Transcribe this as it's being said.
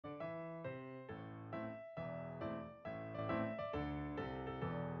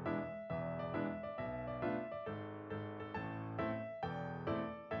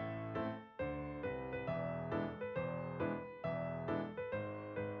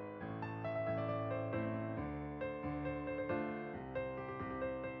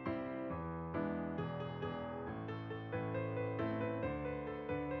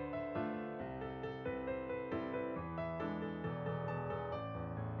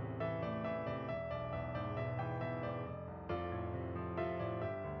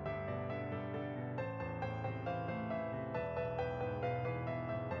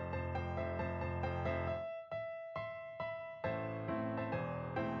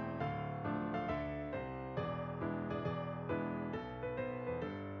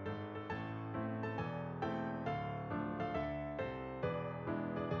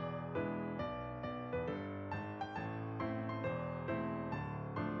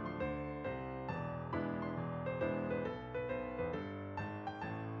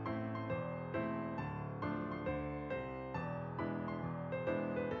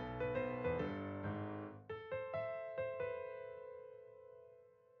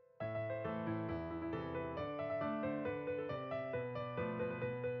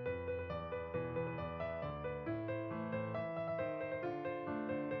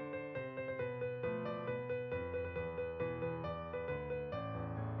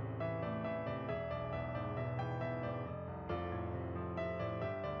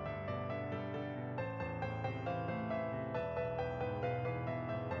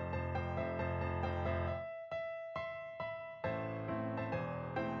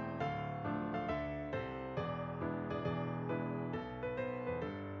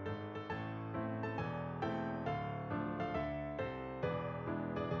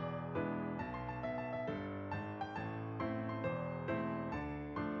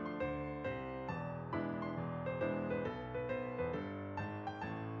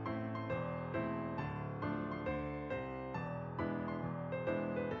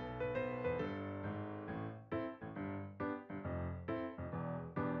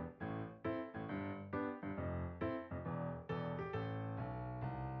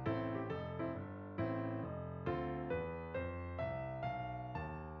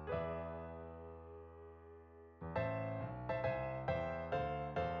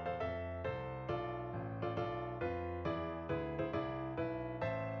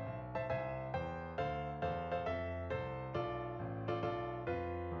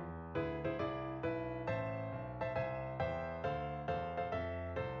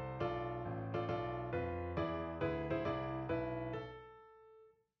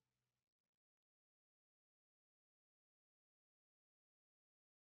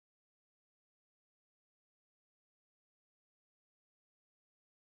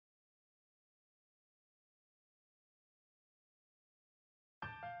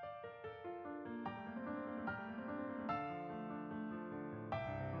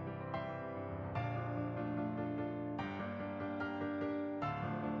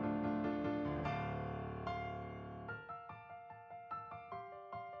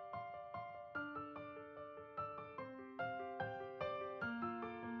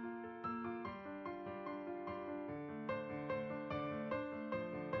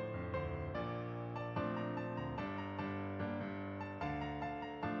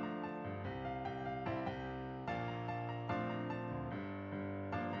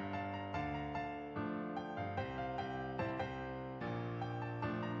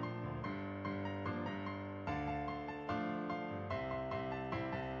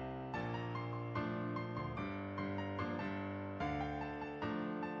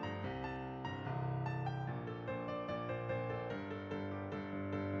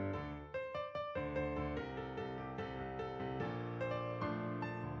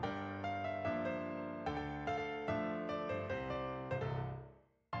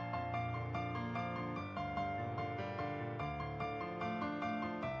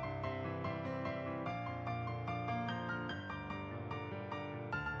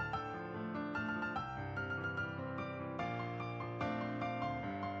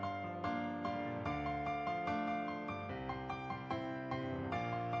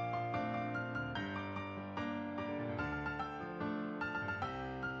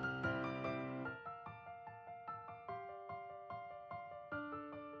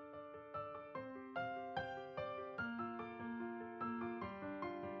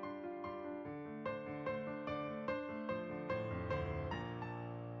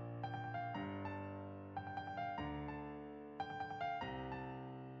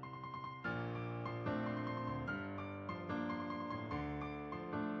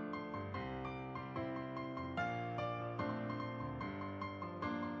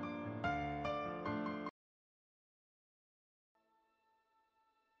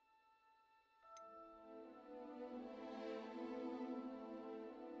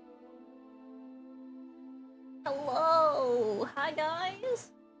Hi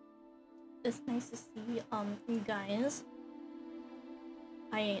guys! It's nice to see you guys.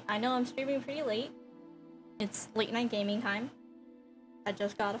 I know I'm streaming pretty late. It's late night gaming time. I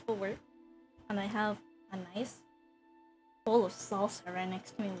just got off of work and I have a nice bowl of salsa right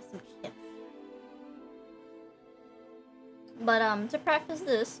next to me with some chips. But to preface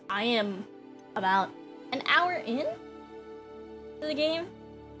this, I am about an hour in to the game.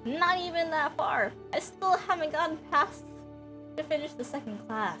 Not even that far. I still haven't gotten past to finish the second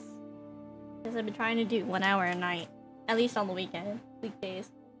class. Because I've been trying to do 1 hour a night. At least on the weekdays.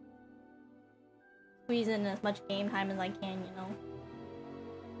 Squeeze in as much game time as I can, you know.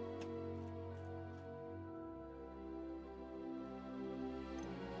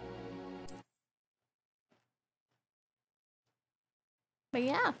 But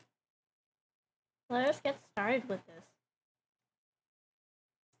yeah. Let us get started with this.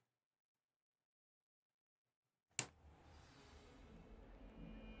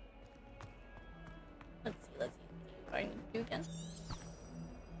 Let's see what I need to do again.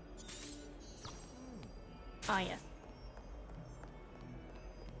 Ah, yes.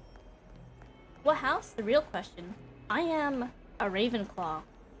 What house? The real question. I am a Ravenclaw.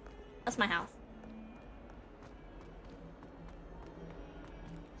 That's my house.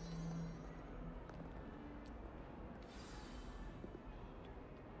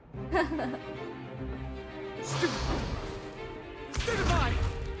 Stupefy!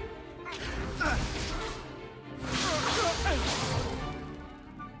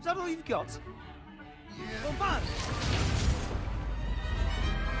 Is that all you've got? Yeah.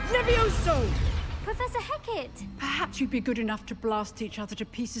 Levioso! Professor Hecat! Perhaps you'd be good enough to blast each other to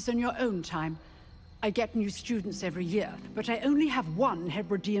pieces in your own time. I get new students every year, but I only have one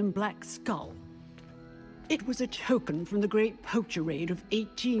Hebridean black skull. It was a token from the Great Poacher Raid of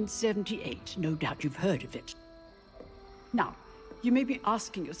 1878. No doubt you've heard of it. Now, you may be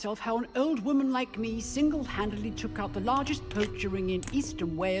asking yourself how an old woman like me single-handedly took out the largest poacher ring in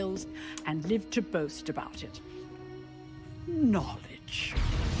eastern Wales and lived to boast about it. Knowledge.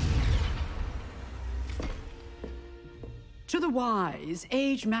 To the wise,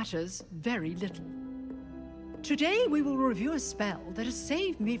 age matters very little. Today we will review a spell that has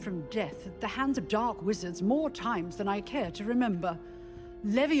saved me from death at the hands of dark wizards more times than I care to remember.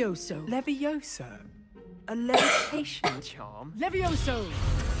 Levioso. Levioso? A levitation charm? Levioso!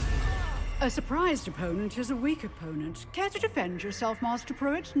 A surprised opponent is a weak opponent. Care to defend yourself, Master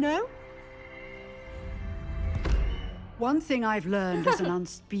Pruitt? No? One thing I've learned as an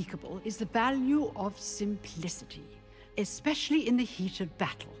unspeakable is the value of simplicity, especially in the heat of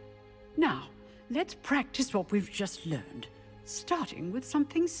battle. Now, let's practice what we've just learned, starting with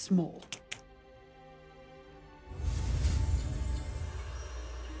something small.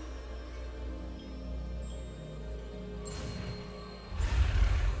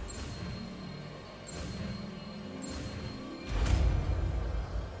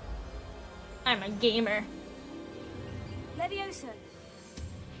 I'm a gamer. Levioso!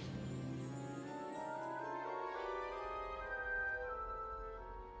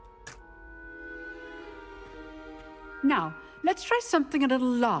 Now, let's try something a little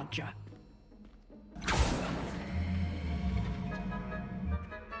larger.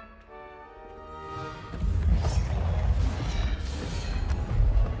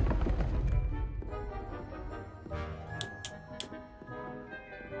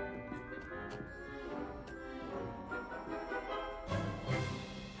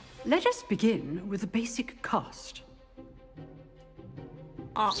 Let us begin with a basic cast.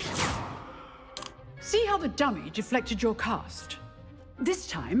 See how the dummy deflected your cast? This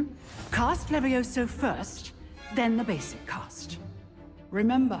time, cast Levioso first, then the basic cast.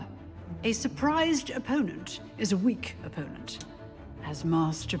 Remember, a surprised opponent is a weak opponent, as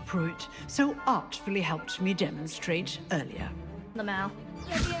Master Pruitt so artfully helped me demonstrate earlier. Lamau.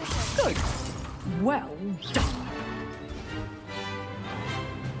 Levioso! Good. Well done.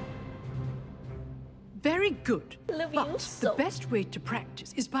 Very good. But Levioso. the best way to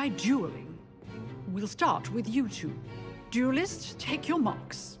practice is by dueling. We'll start with you two. Duelists, take your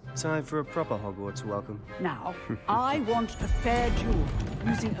marks. Time for a proper Hogwarts welcome. Now, I want a fair duel,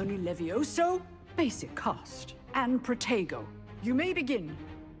 using only Levioso, basic cast, and Protego. You may begin.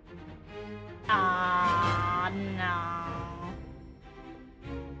 No.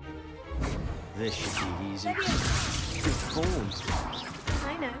 This should be easy. Levioso! Good form.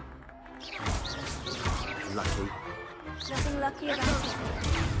 I know. Lucky. Nothing lucky about it.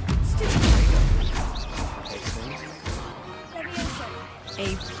 Excellent. Levioso!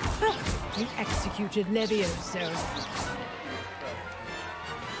 A perfectly executed Levioso.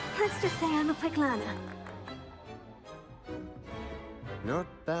 Let's just say I'm a quick learner. Not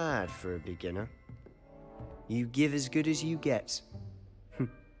bad for a beginner. You give as good as you get. Oh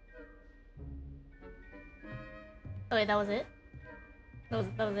wait, that was it? That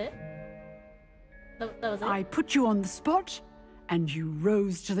was it? That was it? I put you on the spot, and you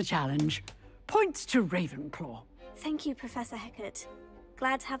rose to the challenge. Points to Ravenclaw. Thank you, Professor Hecat.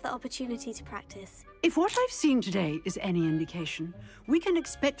 Glad to have the opportunity to practice. If what I've seen today is any indication, we can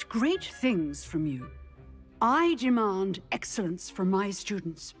expect great things from you. I demand excellence from my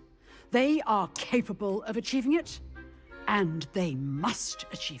students. They are capable of achieving it, and they must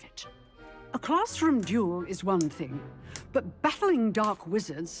achieve it. A classroom duel is one thing, but battling dark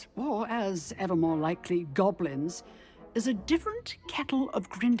wizards, or as ever more likely, goblins, is a different kettle of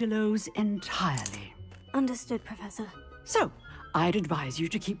Grindylows entirely. Understood, Professor. So, I'd advise you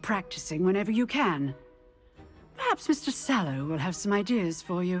to keep practicing whenever you can. Perhaps Mr. Sallow will have some ideas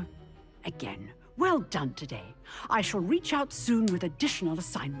for you. Again, well done today. I shall reach out soon with additional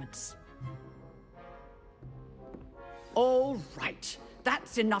assignments. All right.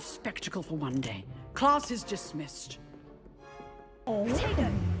 That's enough spectacle for one day. Class is dismissed.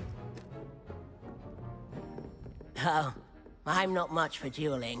 Potato. Oh, I'm not much for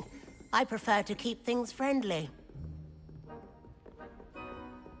dueling. I prefer to keep things friendly.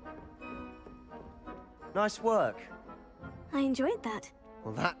 Nice work. I enjoyed that.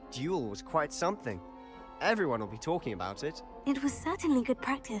 Well, that duel was quite something. Everyone will be talking about it. It was certainly good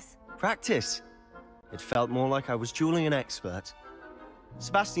practice. Practice. It felt more like I was dueling an expert.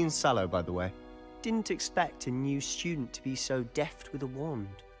 Sebastian Sallow, by the way. Didn't expect a new student to be so deft with a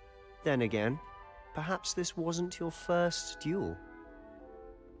wand. Then again, perhaps this wasn't your first duel.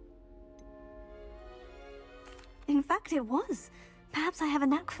 In fact, it was. Perhaps I have a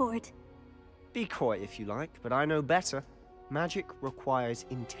knack for it. Be coy if you like, but I know better. Magic requires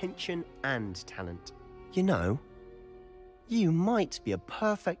intention and talent. You know, you might be a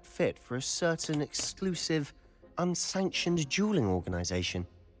perfect fit for a certain exclusive, unsanctioned dueling organization.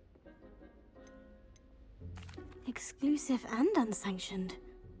 Exclusive and unsanctioned.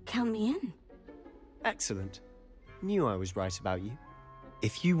 Count me in. Excellent. Knew I was right about you.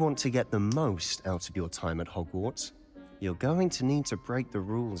 If you want to get the most out of your time at Hogwarts, you're going to need to break the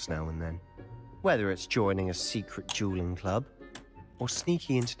rules now and then. Whether it's joining a secret dueling club, or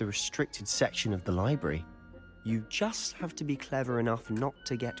sneaking into the restricted section of the library, you just have to be clever enough not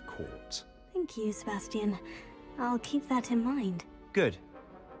to get caught. Thank you, Sebastian. I'll keep that in mind. Good.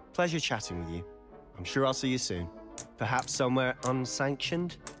 Pleasure chatting with you. I'm sure I'll see you soon. Perhaps somewhere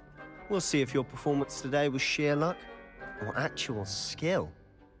unsanctioned? We'll see if your performance today was sheer luck or actual skill.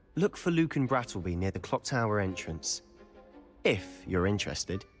 Look for Lucan Brattleby near the Clock Tower entrance. If you're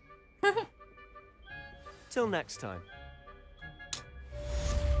interested. Till next time.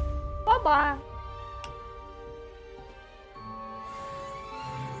 Bye-bye.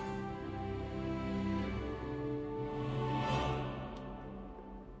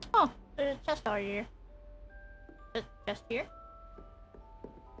 Oh, there's a chest over here. Chest here?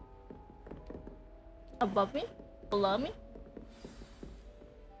 Above me? Below me?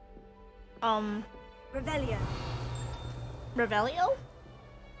 Revelio. Revelio?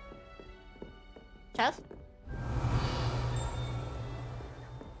 Chest?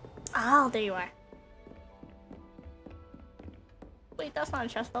 Oh, there you are. Wait, that's not a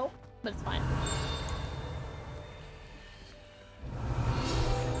chest though, but it's fine.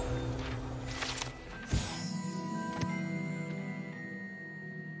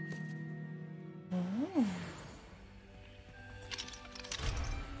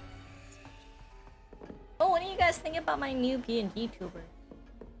 Oh, what do you guys think about my new P&G tuber?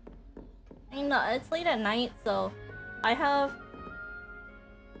 I know, it's late at night, so I have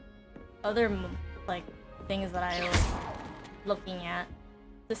other like things that I was looking at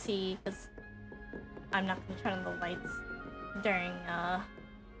to see, because I'm not gonna turn on the lights during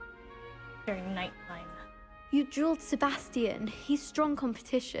nighttime. You dueled Sebastian. He's strong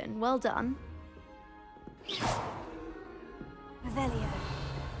competition. Well done. Revelio.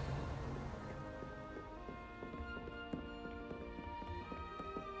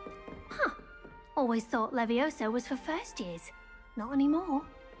 Always thought Levioso was for first years. Not anymore.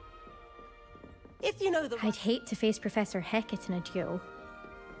 If you know the I'd hate to face Professor Hecat in a duel.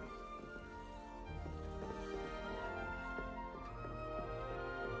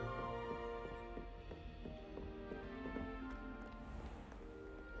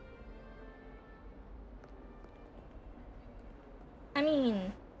 I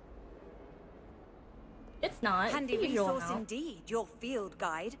mean, it's not. Handy it's the usual resource amount. indeed, your field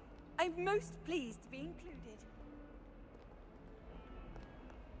guide. I'm most pleased to be included.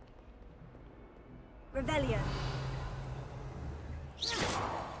 Revelio.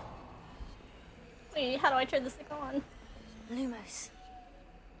 Wait, how do I turn this thing on? Lumos.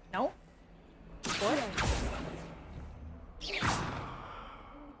 No. What?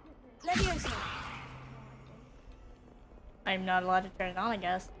 Leviosa. I'm not allowed to turn it on, I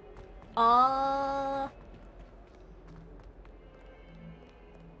guess.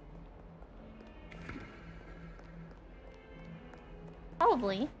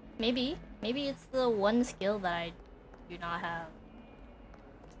 Probably. Maybe. Maybe it's the one skill that I do not have.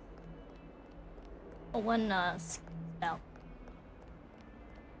 One spell.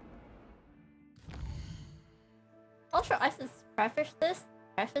 Also, I should preface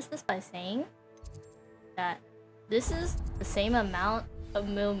this by saying that this is the same amount of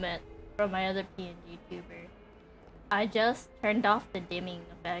movement from my other PNG tuber. I just turned off the dimming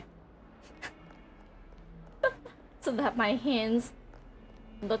effect so that my hands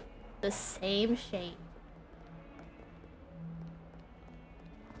look the same shade.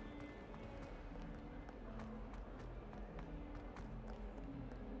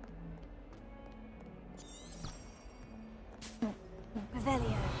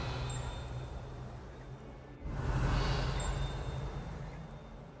 Revelio.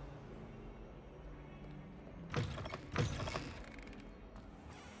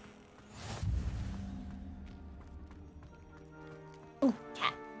 Ooh,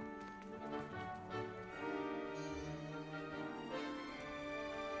 cat.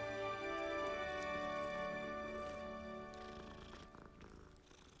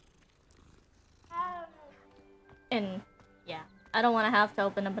 And yeah, I don't want to have to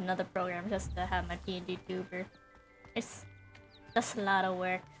open up another program just to have my PNG tuber. It's just a lot of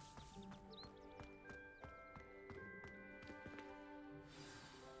work.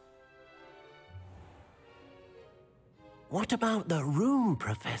 What about the room,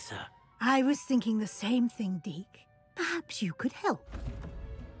 Professor? I was thinking the same thing, Deke. Perhaps you could help.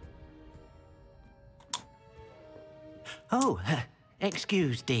 Oh,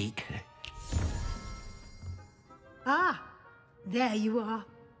 excuse, Deke. Ah, there you are.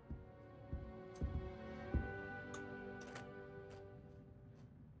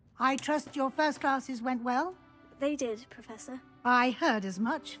 I trust your first classes went well? They did, Professor. I heard as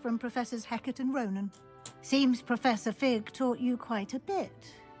much from Professors Hecat and Ronan. Seems Professor Fig taught you quite a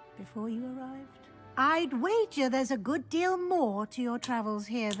bit before you arrived. I'd wager there's a good deal more to your travels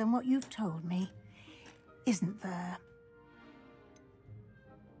here than what you've told me. Isn't there?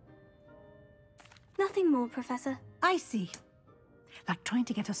 Nothing more, Professor. I see. Like trying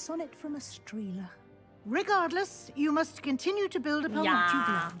to get a sonnet from a streeler. Regardless, you must continue to build upon what you've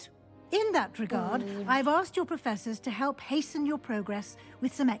learned. In that regard, I've asked your professors to help hasten your progress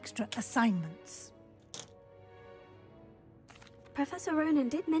with some extra assignments. Professor Ronan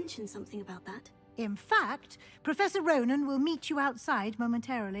did mention something about that. In fact, Professor Ronan will meet you outside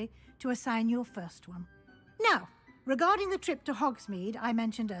momentarily to assign your first one. Now, regarding the trip to Hogsmeade I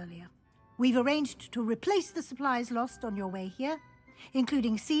mentioned earlier, we've arranged to replace the supplies lost on your way here,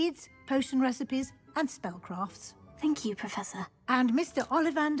 including seeds, potion recipes, and spellcrafts. Thank you, Professor. And Mr.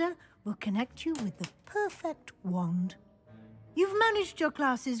 Ollivander will connect you with the perfect wand. You've managed your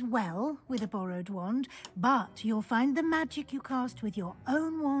classes well with a borrowed wand, but you'll find the magic you cast with your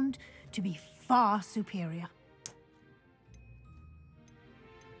own wand to be far superior.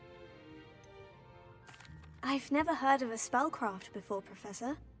 I've never heard of a spellcraft before,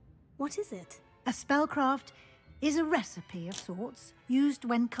 Professor. What is it? A spellcraft is a recipe of sorts used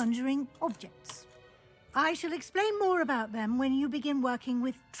when conjuring objects. I shall explain more about them when you begin working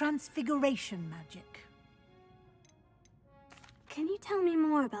with transfiguration magic. Can you tell me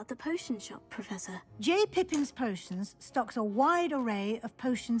more about the potion shop, Professor? J. Pippin's Potions stocks a wide array of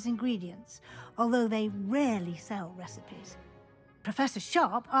potions ingredients, although they rarely sell recipes. Professor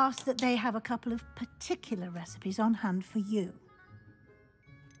Sharp asked that they have a couple of particular recipes on hand for you.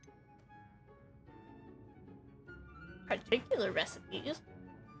 Particular recipes?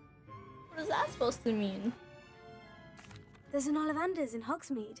 What is that supposed to mean? There's an Ollivander's in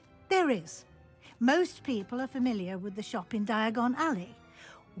Hogsmeade. There is. Most people are familiar with the shop in Diagon Alley.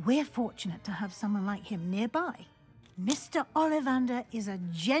 We're fortunate to have someone like him nearby. Mr. Ollivander is a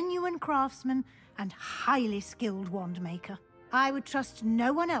genuine craftsman and highly skilled wand maker. I would trust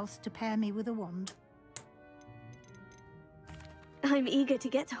no one else to pair me with a wand. I'm eager to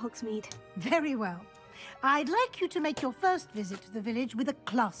get to Hogsmeade. Very well. I'd like you to make your first visit to the village with a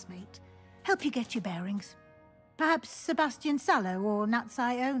classmate. Help you get your bearings. Perhaps Sebastian Sallow or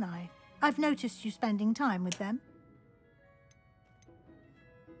Natsai Onai. I've noticed you spending time with them.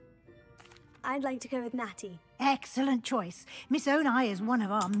 I'd like to go with Natty. Excellent choice. Miss Onai is one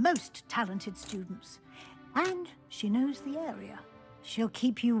of our most talented students. And she knows the area. She'll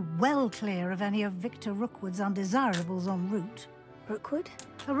keep you well clear of any of Victor Rookwood's undesirables en route. Rookwood?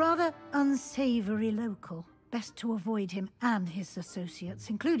 A rather unsavory local. Best to avoid him and his associates,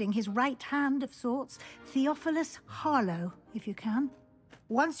 including his right hand of sorts, Theophilus Harlow, if you can.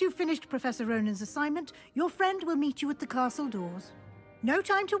 Once you've finished Professor Ronan's assignment, your friend will meet you at the castle doors. No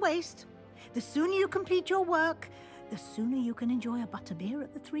time to waste. The sooner you complete your work, the sooner you can enjoy a butterbeer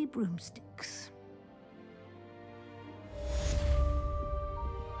at the Three Broomsticks.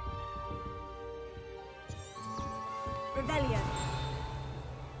 Revelio.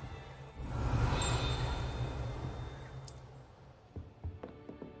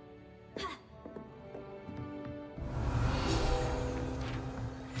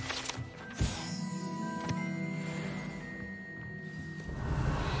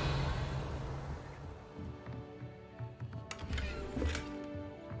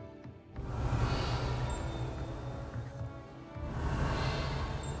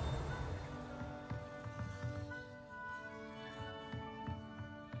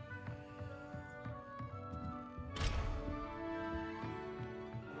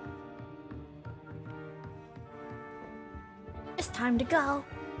 It's time to go.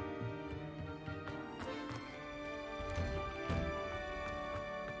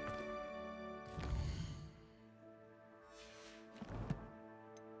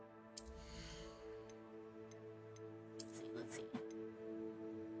 Let's see.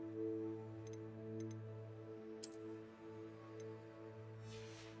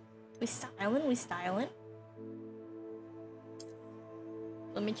 We styling.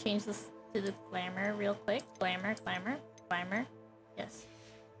 Let me change this to the glamour real quick. Glamour. Yes.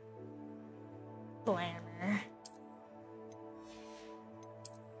 Glamour.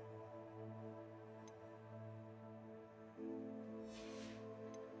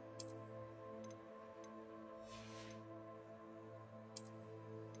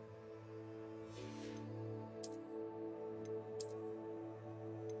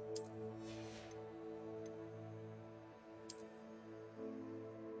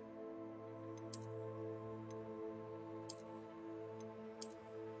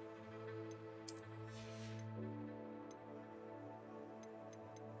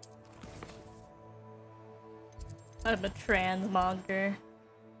 I'm a transmonger.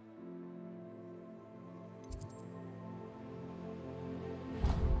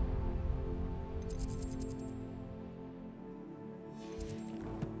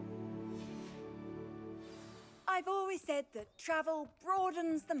 I've always said that travel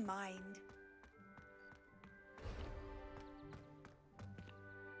broadens the mind.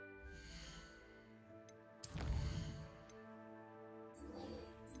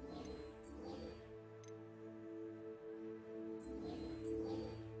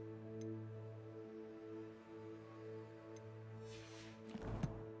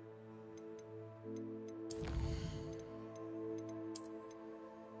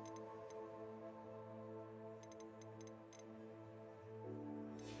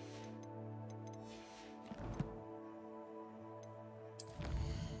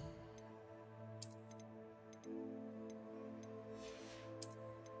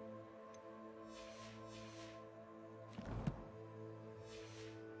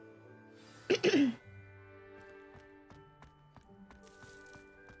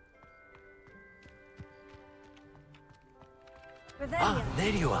 Ah,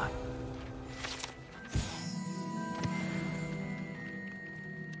 there you are.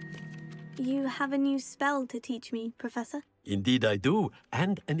 You have a new spell to teach me, Professor? Indeed I do,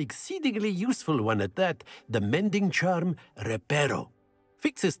 and an exceedingly useful one at that. The mending charm, Reparo.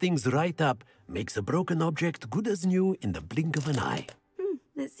 Fixes things right up, makes a broken object good as new in the blink of an eye.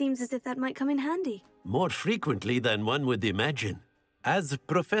 It seems as if that might come in handy. More frequently than one would imagine. As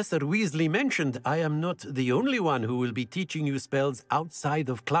Professor Weasley mentioned, I am not the only one who will be teaching you spells outside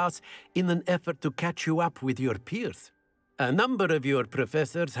of class in an effort to catch you up with your peers. A number of your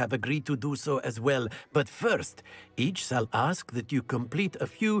professors have agreed to do so as well, but first, each shall ask that you complete a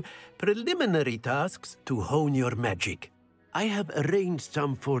few preliminary tasks to hone your magic. I have arranged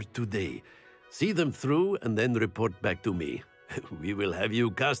some for today. See them through and then report back to me. We will have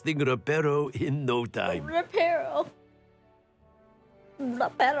you casting Reparo in no time. Reparo.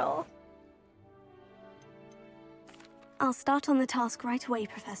 I'll start on the task right away,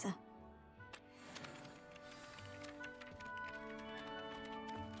 Professor.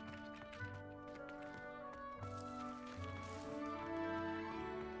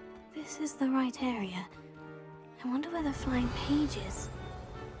 This is the right area. I wonder where the flying page is.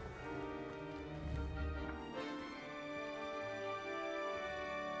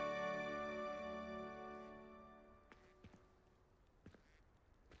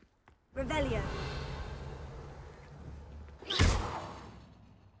 Revelio.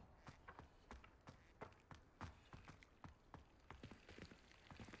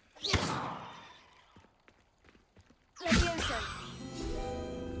 Levioso.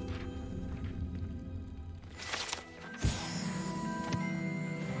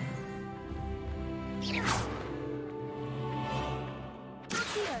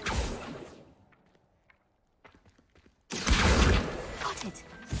 Got it.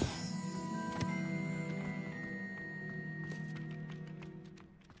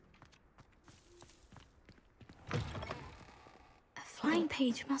 A flying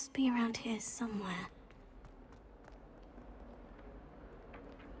page must be around here somewhere.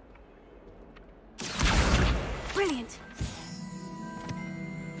 Brilliant!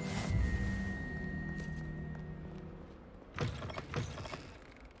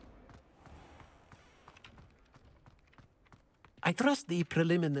 I trust the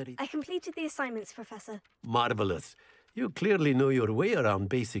preliminary... I completed the assignments, Professor. Marvelous. You clearly know your way around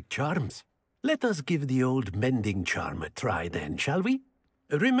basic charms. Let us give the old mending charm a try then, shall we?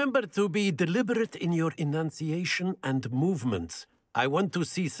 Remember to be deliberate in your enunciation and movements. I want to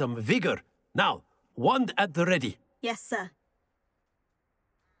see some vigor. Now, wand at the ready. Yes, sir.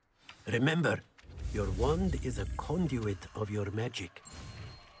 Remember, your wand is a conduit of your magic.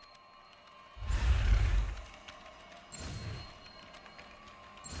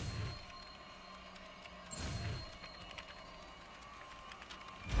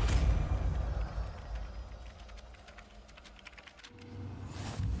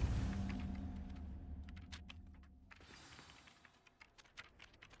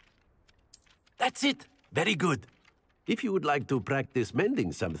 That's it. Very good. If you would like to practice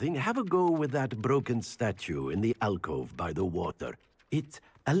mending something, have a go with that broken statue in the alcove by the water. It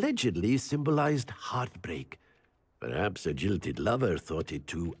allegedly symbolized heartbreak. Perhaps a jilted lover thought it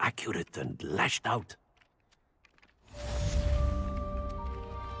too accurate and lashed out.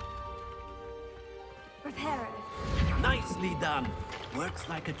 Reparo. Nicely done. Works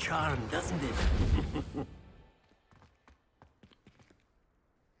like a charm, doesn't it?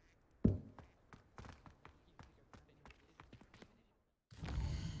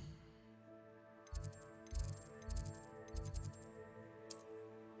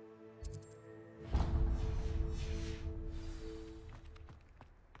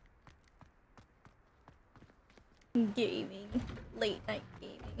 Gaming. Late night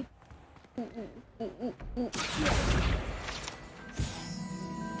gaming. Ooh, ooh, ooh, ooh, ooh.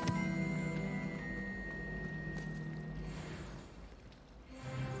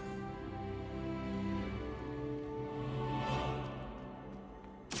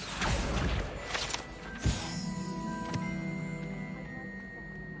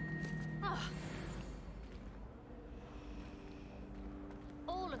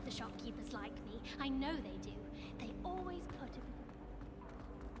 All of the shopkeepers like me. I know they do. They always put it.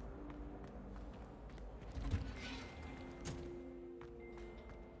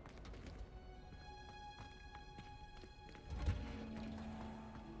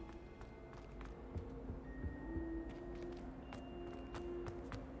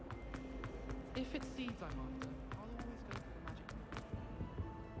 If it's seeds I'm after, I'll always go for the magic.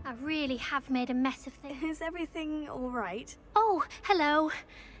 I really have made a mess of things. Is everything all right? Oh, hello.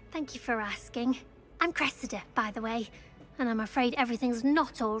 Thank you for asking. I'm Cressida, by the way, and I'm afraid everything's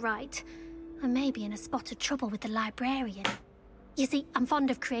not all right. I may be in a spot of trouble with the librarian. You see, I'm fond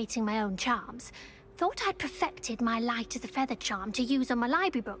of creating my own charms. Thought I'd perfected my light as a feather charm to use on my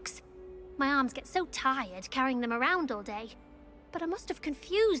library books. My arms get so tired carrying them around all day. But I must have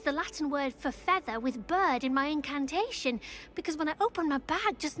confused the Latin word for feather with bird in my incantation, because when I opened my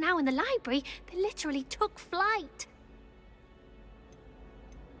bag just now in the library, they literally took flight.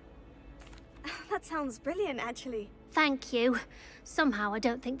 That sounds brilliant, actually. Thank you. Somehow I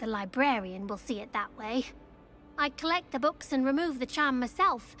don't think the librarian will see it that way. I collect the books and remove the charm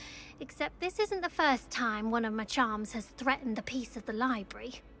myself, except this isn't the first time one of my charms has threatened the peace of the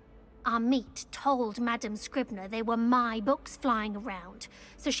library. Our meet told Madame Scribner they were my books flying around,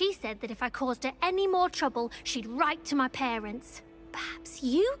 so she said that if I caused her any more trouble, she'd write to my parents. Perhaps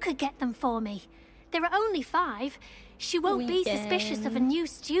you could get them for me. There are only 5. She won't be suspicious of a new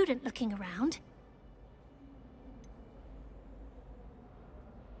student looking around.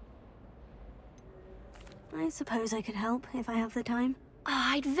 I suppose I could help if I have the time. Oh,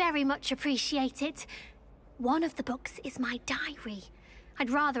 I'd very much appreciate it. One of the books is my diary. I'd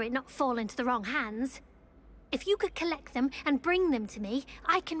rather it not fall into the wrong hands. If you could collect them and bring them to me,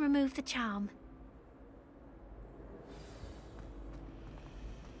 I can remove the charm.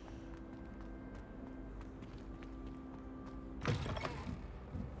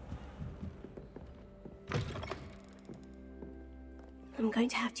 I'm going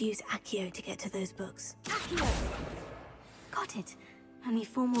to have to use Accio to get to those books. Accio! Got it. Only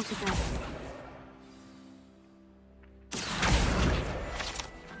 4 more to go.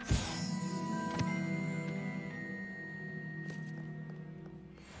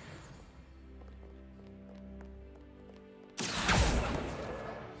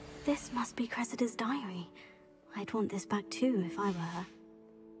 This must be Cressida's diary. I'd want this back too if I were her.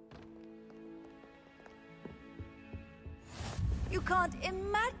 You can't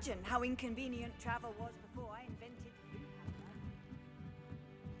imagine how inconvenient travel was before I invented you.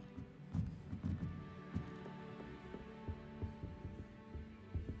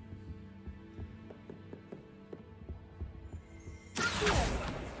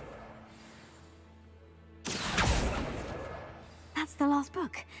 That's the last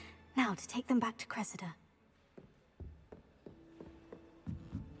book. Now to take them back to Cressida.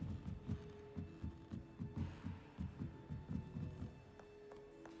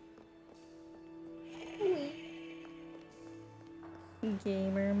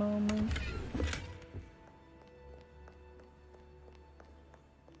 Gamer moment.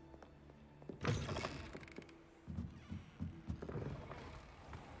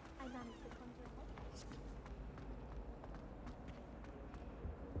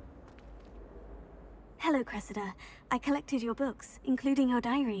 Hello, Cressida. I collected your books, including your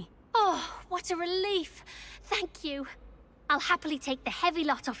diary. Oh, what a relief. Thank you. I'll happily take the heavy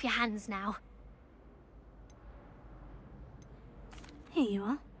lot off your hands now. Here you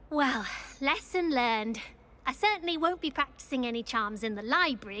are. Well, lesson learned. I certainly won't be practicing any charms in the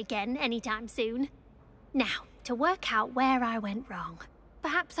library again anytime soon. Now, to work out where I went wrong.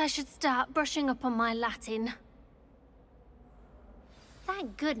 Perhaps I should start brushing up on my Latin.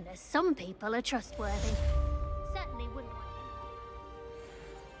 Thank goodness some people are trustworthy. Certainly wouldn't want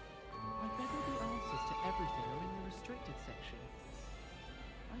I bet all the answers to everything are in the restricted section.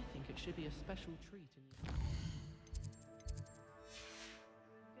 I think it should be a special treat in the...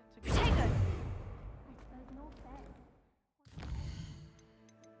 Protego!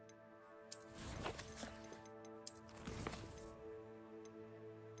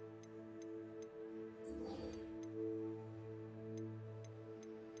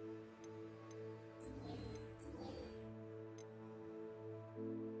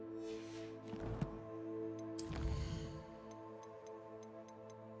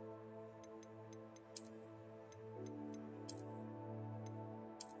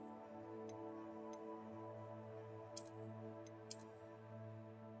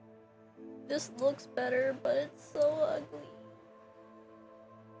 This looks better, but it's so ugly.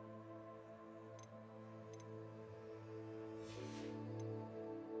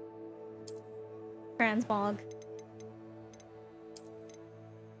 Transmog.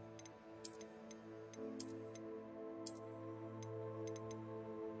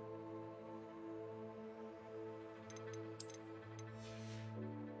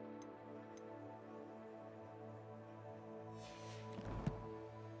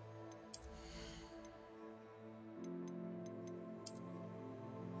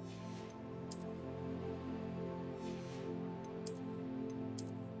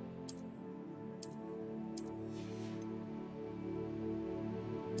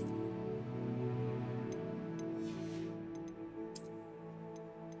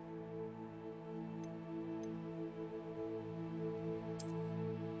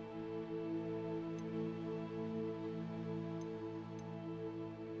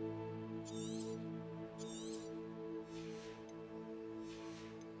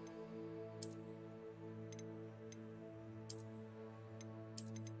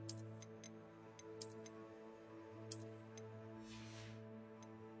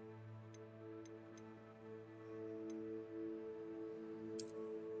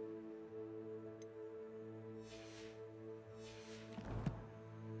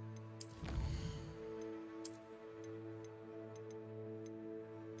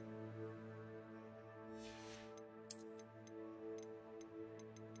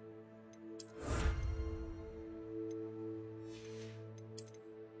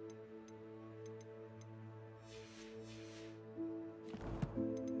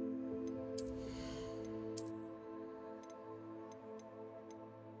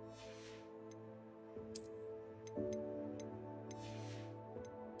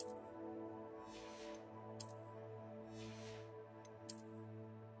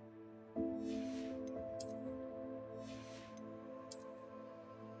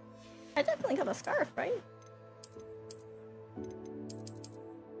 I definitely got a scarf, right?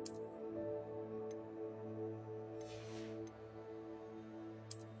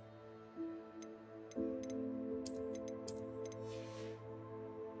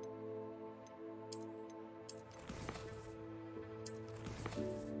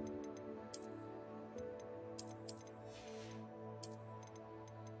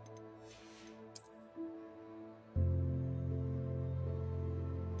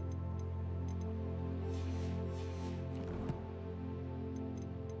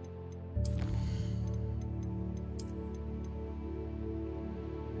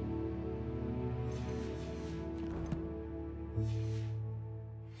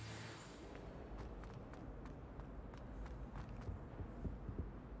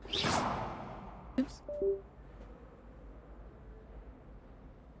 Oops.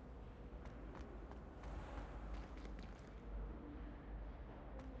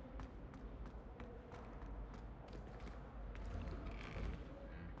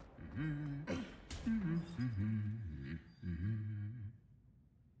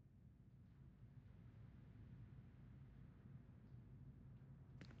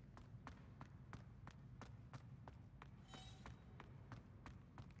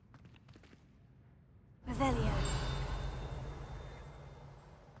 Revelio.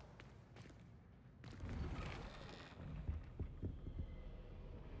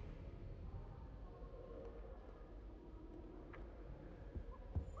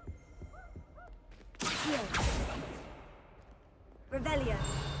 Heal. Revelio.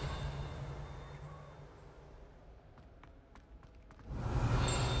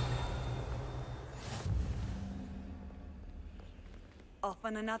 Off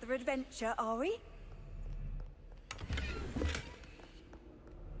on another adventure, are we?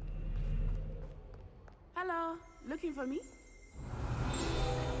 Hello, looking for me?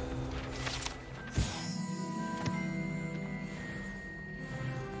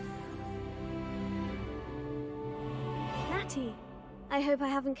 Natty, I hope I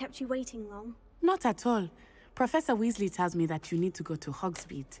haven't kept you waiting long. Not at all. Professor Weasley tells me that you need to go to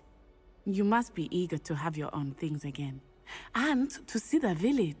Hogsmeade. You must be eager to have your own things again. And to see the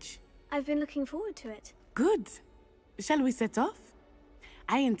village. I've been looking forward to it. Good. Shall we set off?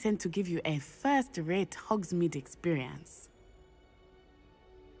 I intend to give you a first-rate Hogsmeade experience.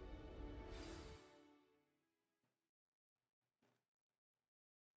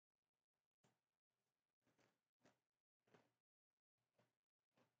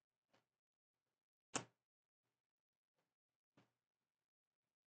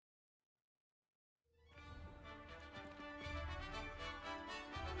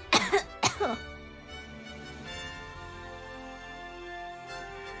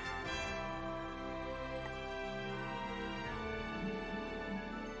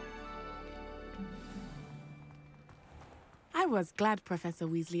 I was glad Professor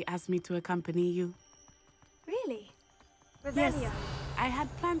Weasley asked me to accompany you. Really? Revelio. Yes, I had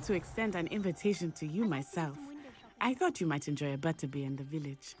planned to extend an invitation to you myself. I thought you might enjoy a butterbeer in the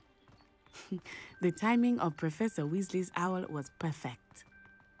village. The timing of Professor Weasley's owl was perfect.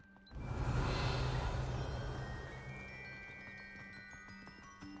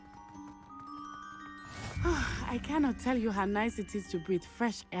 I cannot tell you how nice it is to breathe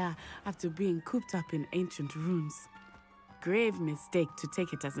fresh air after being cooped up in ancient rooms. Grave mistake to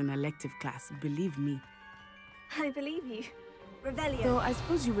take it as an elective class, believe me. I believe you. Revelio. Though I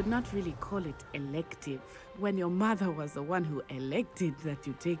suppose you would not really call it elective, when your mother was the one who elected that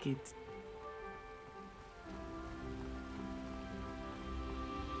you take it.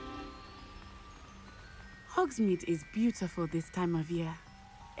 Hogsmeade is beautiful this time of year.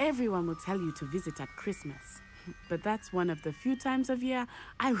 Everyone will tell you to visit at Christmas, but that's one of the few times of year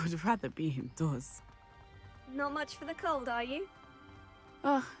I would rather be indoors. Not much for the cold, are you?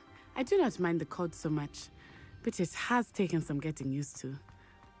 Oh, I do not mind the cold so much, but it has taken some getting used to.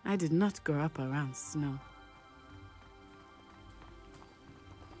 I did not grow up around snow.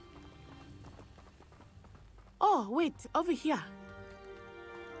 Oh, wait, over here.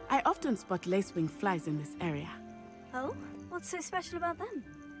 I often spot lacewing flies in this area. Oh? What's so special about them?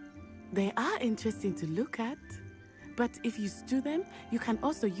 They are interesting to look at, but if you stew them, you can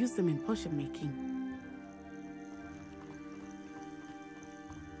also use them in potion making.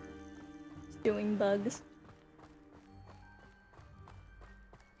 Stewing bugs.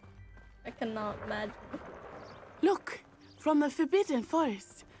 I cannot imagine. Look! From the Forbidden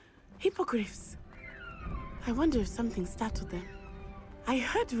Forest! Hippogriffs! I wonder if something startled them. I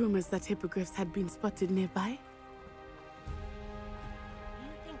heard rumors that hippogriffs had been spotted nearby. Do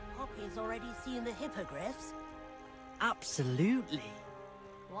you think Poppy's already seen the hippogriffs? Absolutely.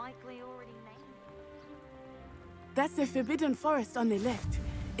 Likely already named. That's the Forbidden Forest on the left.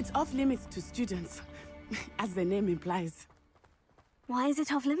 It's off limits to students, as the name implies. Why is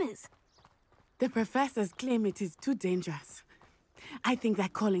it off limits? The professors claim it is too dangerous. I think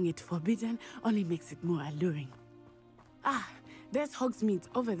that calling it forbidden only makes it more alluring. Ah, there's Hogsmeade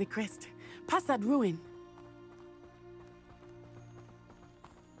over the crest. Past that ruin.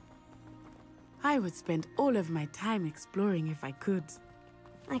 I would spend all of my time exploring if I could.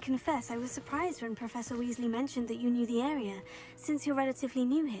 I confess I was surprised when Professor Weasley mentioned that you knew the area, since you're relatively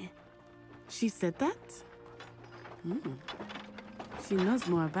new here. She said that? She knows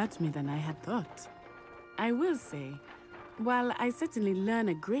more about me than I had thought. I will say, while I certainly learn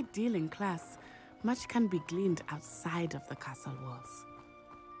a great deal in class, much can be gleaned outside of the castle walls.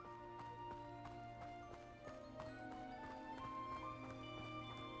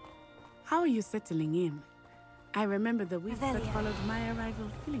 How are you settling in? I remember the weeks that followed my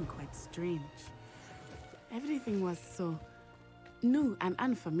arrival feeling quite strange. Everything was so new and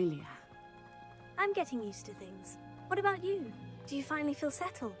unfamiliar. I'm getting used to things. What about you? Do you finally feel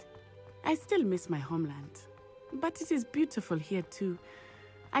settled? I still miss my homeland, but it is beautiful here too.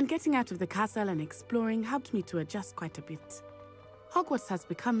 And getting out of the castle and exploring helped me to adjust quite a bit. Hogwarts has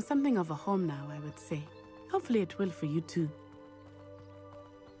become something of a home now, I would say. Hopefully it will for you too.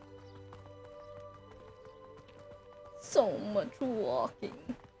 So much walking.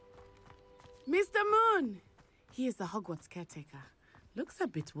 Mr. Moon! He is the Hogwarts caretaker. Looks a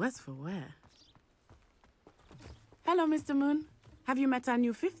bit worse for wear. Hello, Mr. Moon. Have you met our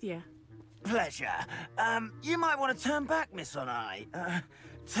new 5th year? Pleasure. You might want to turn back, Miss Onai.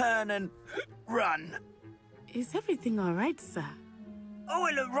 Turn and run. Is everything all right, sir? Oh,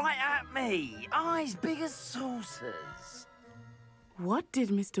 it looked right at me. Eyes big as saucers. What did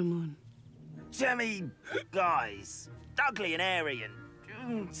Mr. Moon? Jemmy, guys. Ugly and airy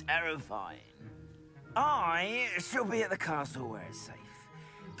and terrifying. I shall be at the castle where it's safe.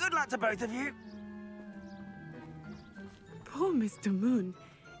 Good luck to both of you. Poor Mr. Moon.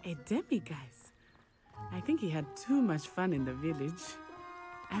 A demiguise. I think he had too much fun in the village.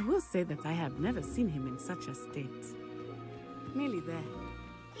 I will say that I have never seen him in such a state. Nearly there.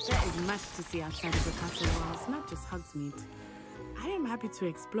 There is much to see outside of the castle walls, not just Hogsmeade. I am happy to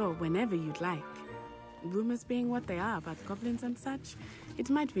explore whenever you'd like. Rumors being what they are about goblins and such, it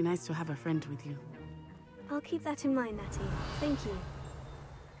might be nice to have a friend with you. I'll keep that in mind, Natty. Thank you.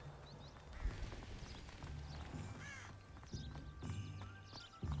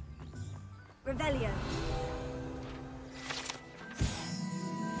 Revelio.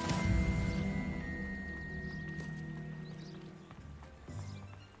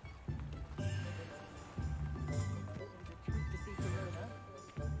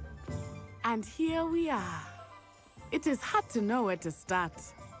 And here we are. It is hard to know where to start.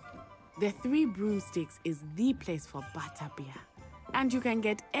 The Three Broomsticks is the place for butterbeer. And you can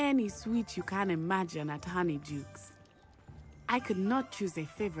get any sweet you can imagine at Honeydukes. I could not choose a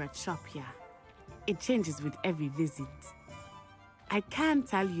favorite shop here. It changes with every visit. I can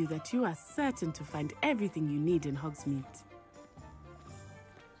tell you that you are certain to find everything you need in Hogsmeade.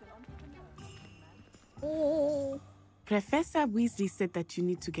 Oh. Professor Weasley said that you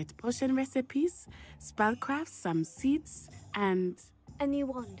need to get potion recipes, spellcrafts, some seeds, and... a new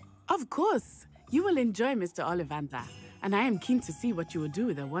wand. Of course! You will enjoy Mr. Ollivander, and I am keen to see what you will do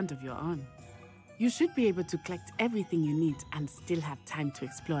with a wand of your own. You should be able to collect everything you need and still have time to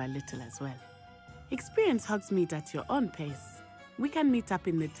explore a little as well. Experience Hogsmeade at your own pace. We can meet up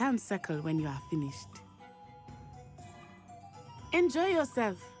in the town circle when you are finished. Enjoy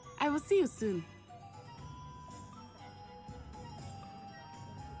yourself. I will see you soon.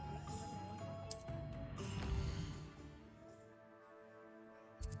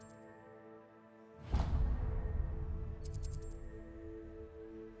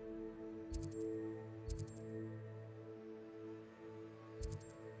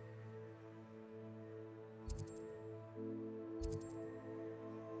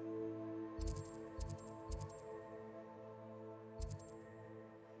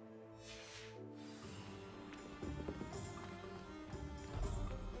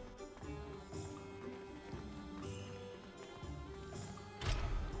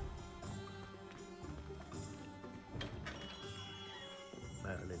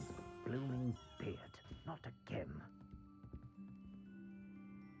 Merlin's blooming beard. Not again.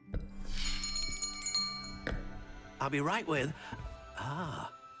 I'll be right with...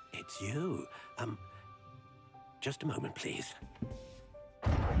 Ah, it's you. Just a moment, please.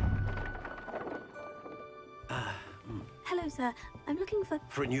 Hello, sir. I'm looking for...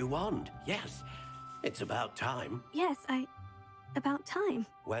 For a new wand, yes. It's about time. Yes, about time.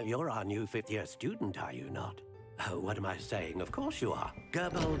 Well, you're our new 5th-year student, are you not? Oh, what am I saying? Of course you are.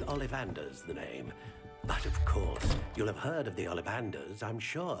 Gerbold Ollivander's the name. But of course, you'll have heard of the Ollivanders, I'm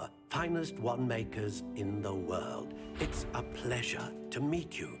sure. Finest wand makers in the world. It's a pleasure to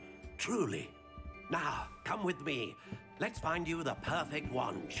meet you, truly. Now, come with me. Let's find you the perfect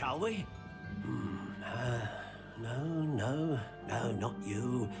wand, shall we? No, not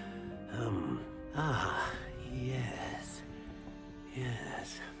you. Yes.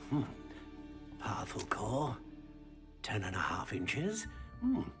 Powerful core. 10.5 inches.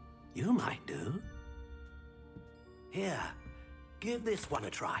 You might do. Here, give this one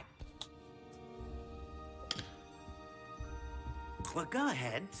a try. Well, go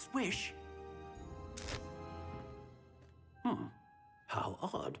ahead, swish. How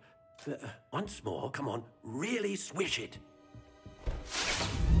odd. Once more, come on, really swish it.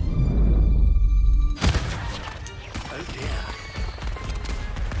 Oh dear.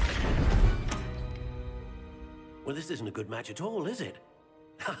 Well, this isn't a good match at all, is it?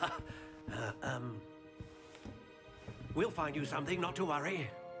 We'll find you something, not to worry.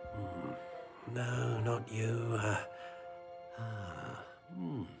 No, not you.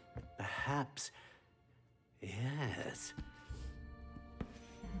 Perhaps... Yes.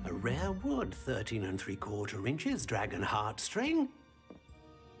 A rare wood, 13 3/4 inches, dragon heartstring.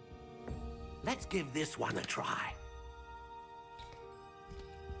 Let's give this one a try.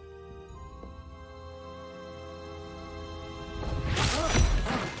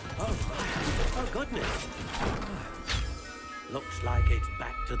 Oh, goodness. Looks like it's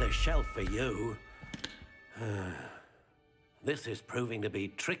back to the shelf for you. This is proving to be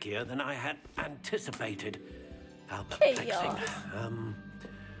trickier than I had anticipated. How perplexing.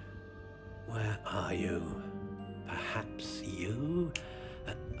 Where are you? Perhaps you?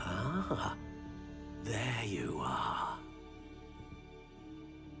 There you are.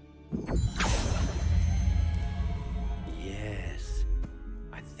 Yes,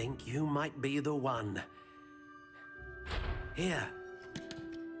 I think you might be the one. Here,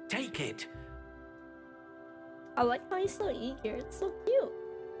 take it. I like how he's so eager. It's so cute.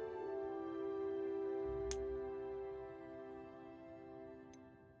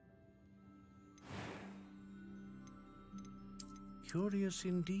 Curious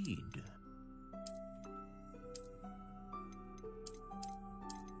indeed.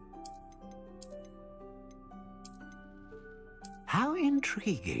 How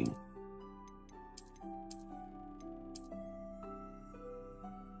intriguing.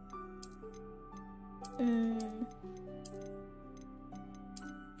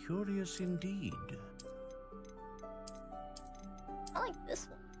 Curious indeed. I like this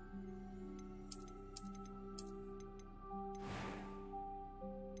one.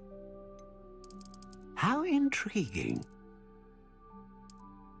 How intriguing.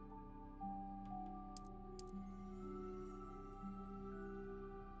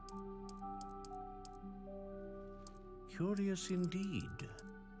 Curious indeed.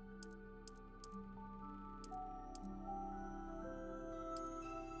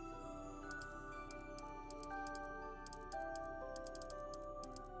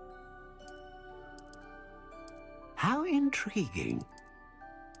 How intriguing.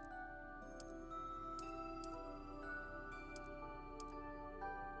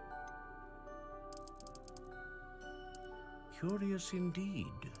 Curious indeed.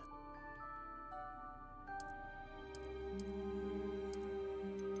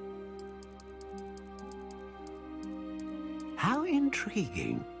 How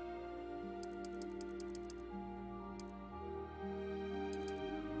intriguing.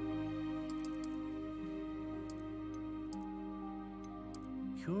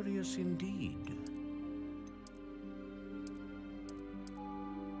 Curious indeed.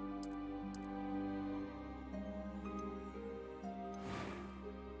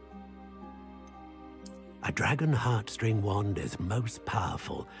 A dragon heartstring wand is most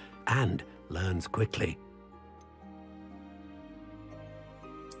powerful and learns quickly.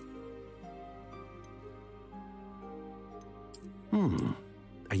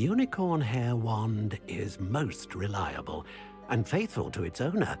 A unicorn hair wand is most reliable and faithful to its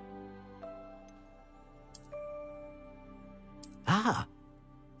owner.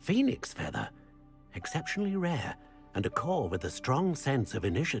 Phoenix feather. Exceptionally rare, and a core with a strong sense of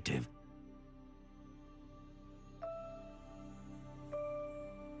initiative.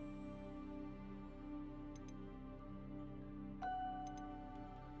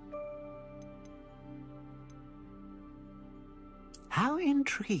 How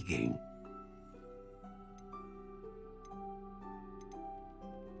intriguing.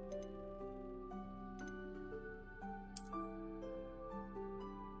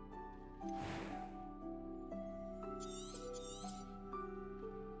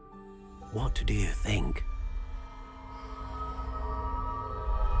 What do you think?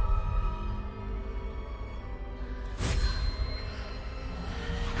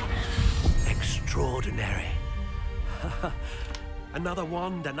 Extraordinary. Another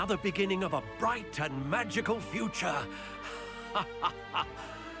wand, another beginning of a bright and magical future.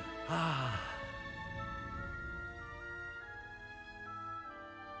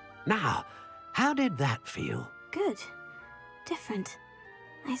 Now, how did that feel? Good. Different.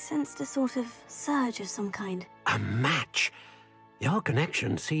 I sensed a sort of surge of some kind. A match! Your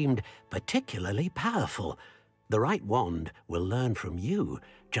connection seemed particularly powerful. The right wand will learn from you,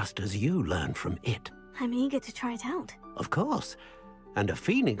 just as you learn from it. I'm eager to try it out. Of course. And a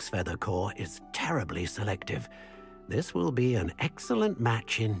phoenix feather core is terribly selective. This will be an excellent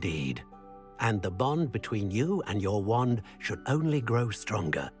match indeed. and the bond between you and your wand should only grow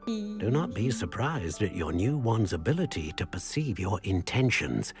stronger. Do not be surprised at your new wand's ability to perceive your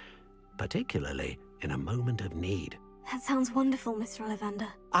intentions, particularly in a moment of need. That sounds wonderful, Mr. Ollivander.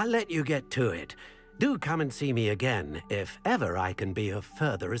 I'll let you get to it. Do come and see me again if ever I can be of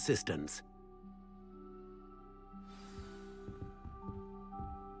further assistance.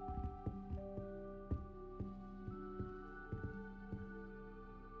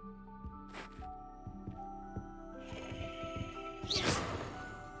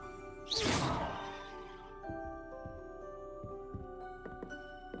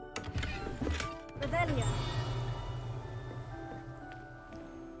 Revelio.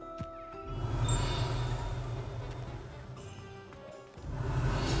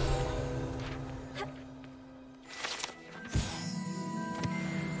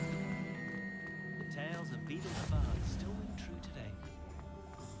 The tales of Beedle the Bard still ring true today.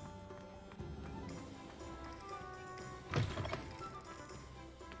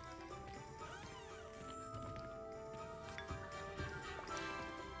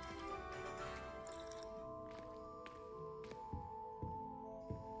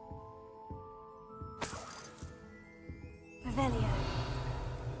 Revelio.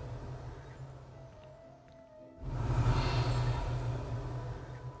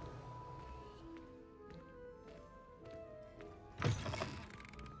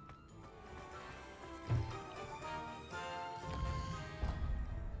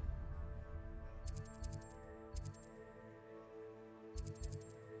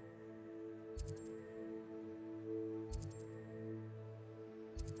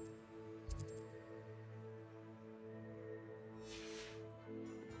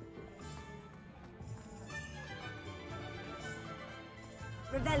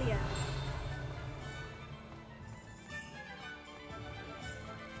 Revelio.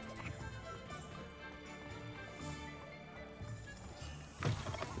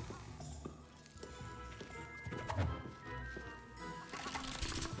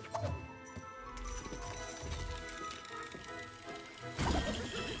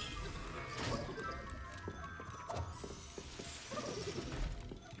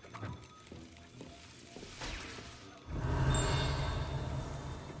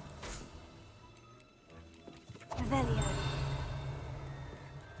 Revelio.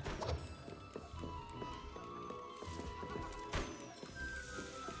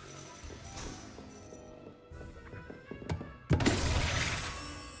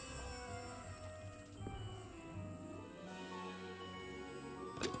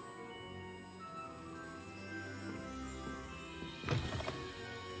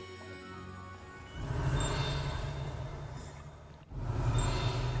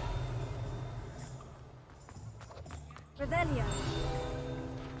 Revelio.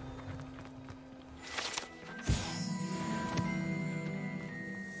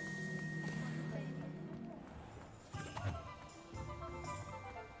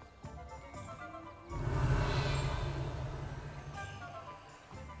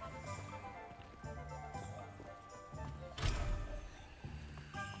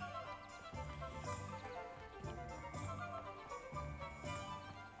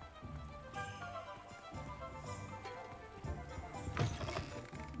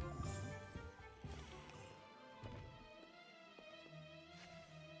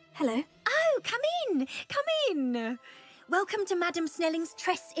 Hello. Oh, come in! Come in! Welcome to Madame Snelling's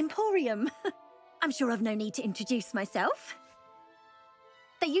Tress Emporium. I'm sure I've no need to introduce myself.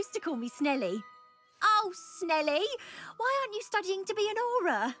 They used to call me Snelly. Oh, Snelly! Why aren't you studying to be an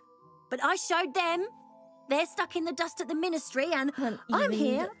aura? But I showed them. They're stuck in the dust at the Ministry and I'm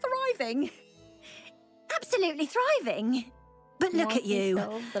here, thriving. Absolutely thriving. But look at you.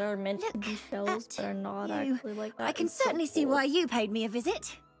 Shells that are meant to be shells but are not actually like that. I can It's so certainly see cool. why you paid me a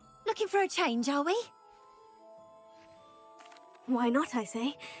visit. Looking for a change, are we? Why not, I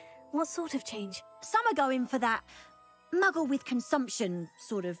say? What sort of change? Some are going for that muggle with consumption,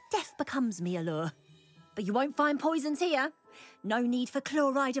 sort of death becomes me allure. But you won't find poisons here. No need for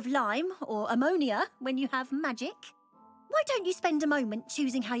chloride of lime or ammonia when you have magic. Why don't you spend a moment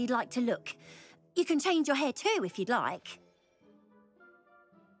choosing how you'd like to look? You can change your hair too if you'd like.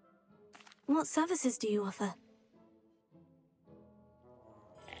 What services do you offer?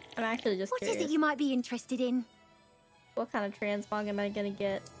 I'm actually just What is curious. it you might be interested in? What kind of transmog am I gonna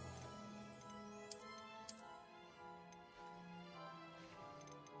get?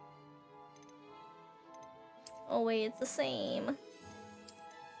 Oh wait, it's the same.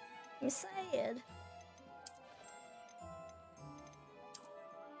 I'm sad.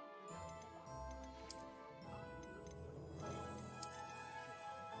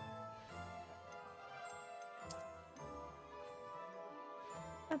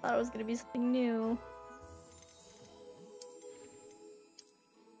 thought it was gonna be something new.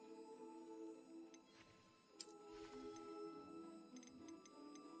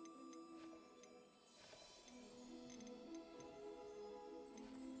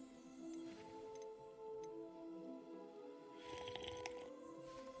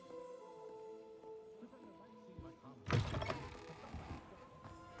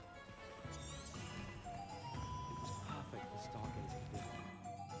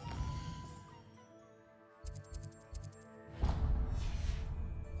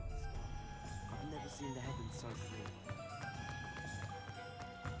 I've never seen the heavens so clear.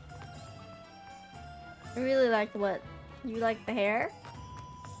 I really liked what you like the hair.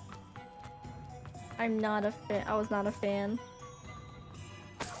 I'm not a fan. I was not a fan.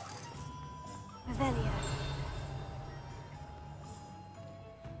 Revelio.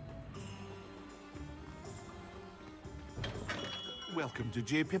 Welcome to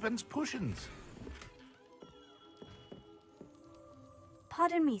J. Pippin's Potions.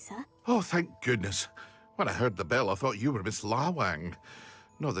 Pardon me, sir. Oh, thank goodness. When I heard the bell, I thought you were Miss Lawang.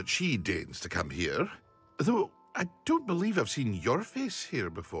 Not that she deigns to come here. Though, I don't believe I've seen your face here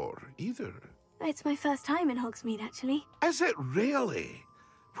before, either. It's my first time in Hogsmeade, actually. Is it really?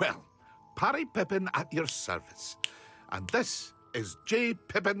 Well, Parry Pippin at your service. And this is J.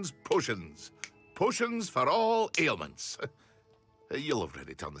 Pippin's Potions. Potions for all ailments. You'll have read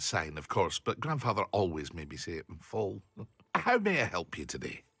it on the sign, of course, but Grandfather always made me say it in full. How may I help you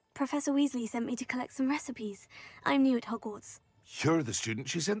today? Professor Weasley sent me to collect some recipes. I'm new at Hogwarts. You're the student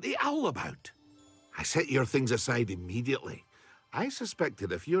she sent the owl about. I set your things aside immediately. I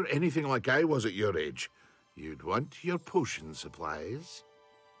suspected if you're anything like I was at your age, you'd want your potion supplies.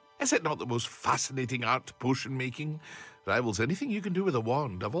 Is it not the most fascinating art, potion making? Rivals anything you can do with a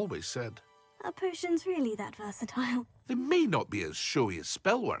wand, I've always said. Are potions really that versatile? They may not be as showy as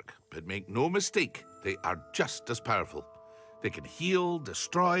spellwork, but make no mistake, they are just as powerful. They can heal,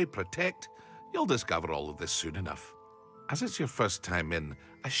 destroy, protect. You'll discover all of this soon enough. As it's your first time in,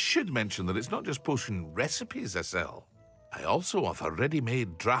 I should mention that it's not just potion recipes I sell. I also offer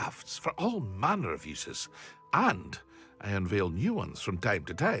ready-made drafts for all manner of uses, and I unveil new ones from time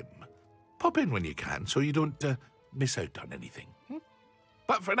to time. Pop in when you can so you don't miss out on anything.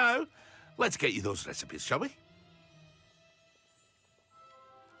 But for now, let's get you those recipes, shall we?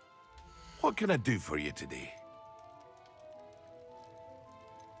 What can I do for you today?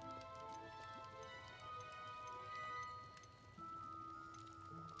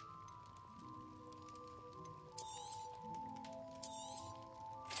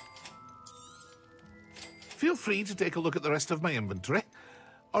 Feel free to take a look at the rest of my inventory,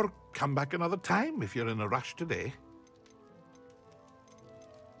 or come back another time if you're in a rush today.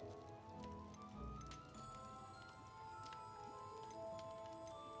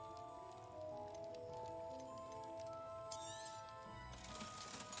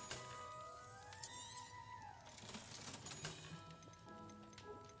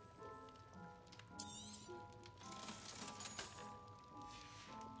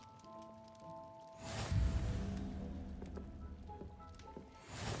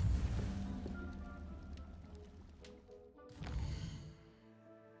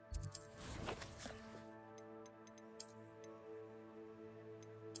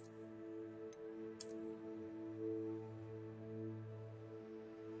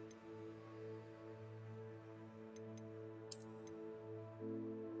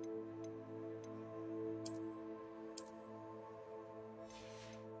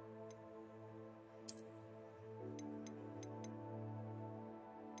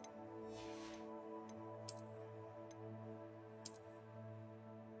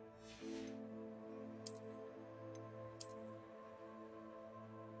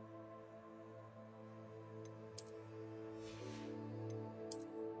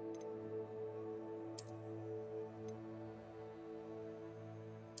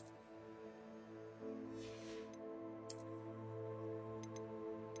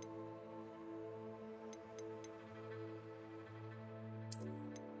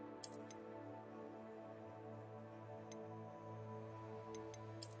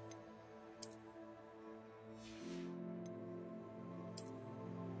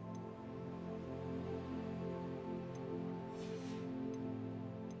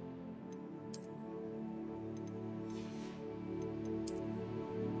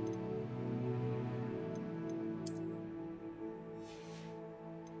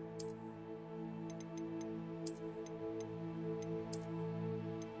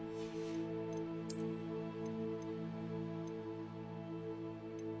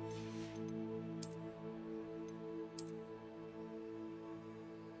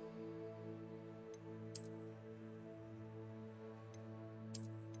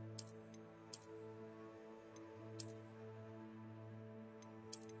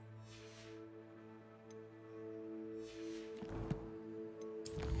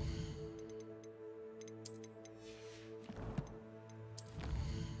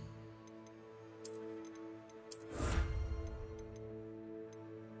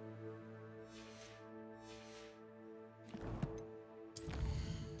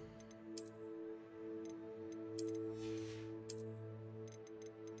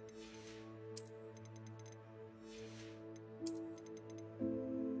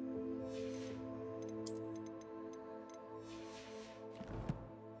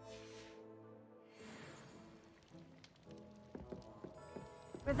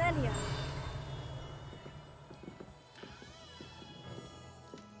 Revelio.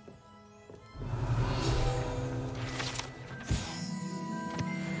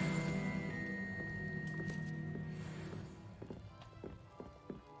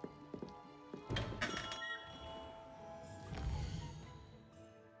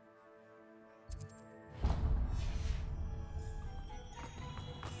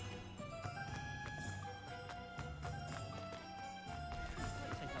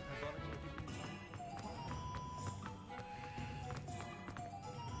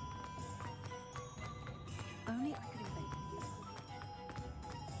 Only I could invent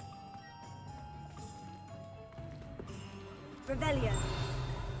Revelio.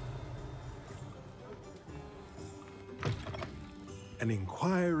 An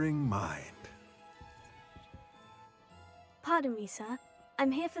inquiring mind. Pardon me, sir.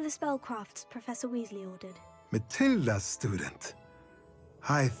 I'm here for the spellcrafts Professor Weasley ordered. Matilda's student.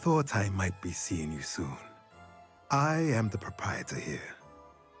 I thought I might be seeing you soon. I am the proprietor here.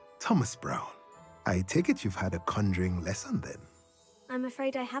 Thomas Brown. I take it you've had a conjuring lesson then? I'm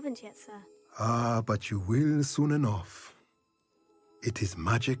afraid I haven't yet, sir. Ah, but you will soon enough. It is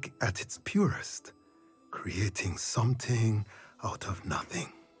magic at its purest, creating something out of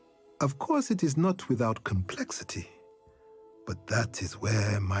nothing. Of course, it is not without complexity, but that is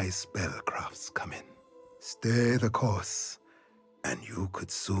where my spellcrafts come in. Stay the course, and you could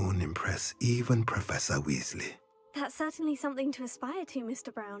soon impress even Professor Weasley. That's certainly something to aspire to,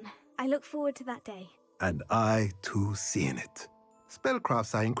 Mr. Brown. I look forward to that day. And I, too, seeing it.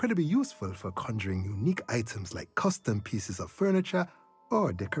 Spellcrafts are incredibly useful for conjuring unique items like custom pieces of furniture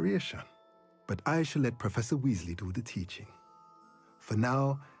or decoration. But I shall let Professor Weasley do the teaching. For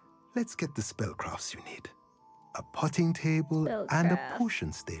now, let's get the spellcrafts you need. A potting table and a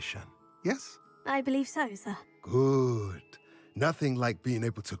potion station, yes? I believe so, sir. Good. Nothing like being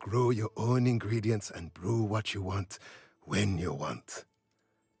able to grow your own ingredients and brew what you want when you want.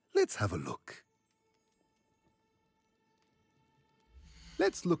 Let's have a look.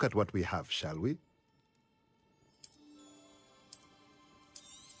 Let's look at what we have, shall we?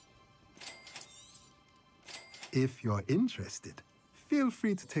 If you're interested, feel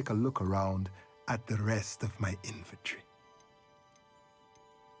free to take a look around at the rest of my inventory.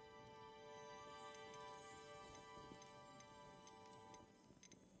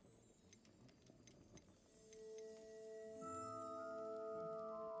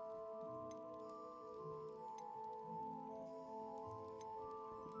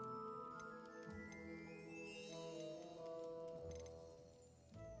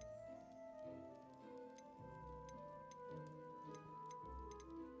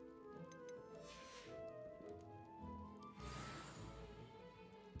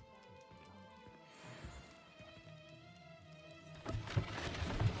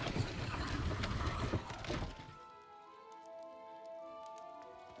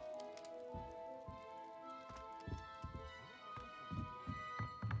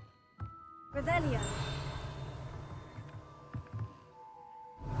 Revelio.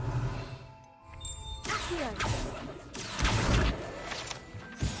 Accio.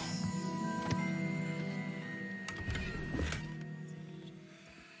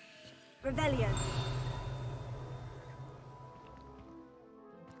 Revelio.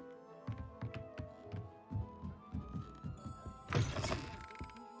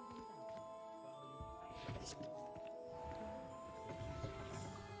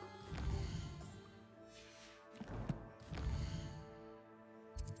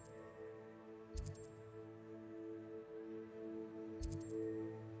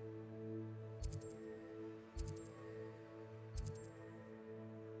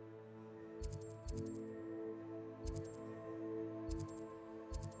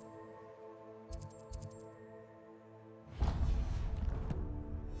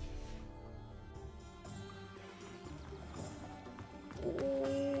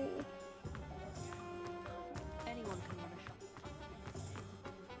 Anyone can run a shop.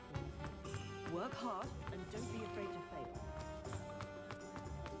 Work hard and don't be afraid to fail.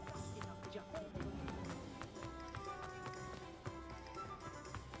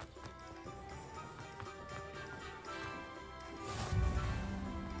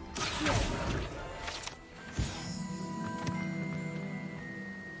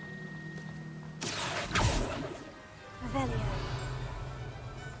 Revelio.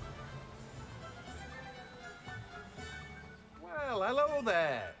 Well, hello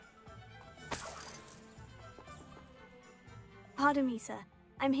there. Pardon me, sir.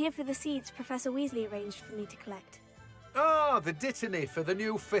 I'm here for the seeds Professor Weasley arranged for me to collect. Oh, the dittany for the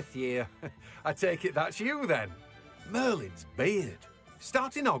new 5th year. I take it that's you then. Merlin's beard.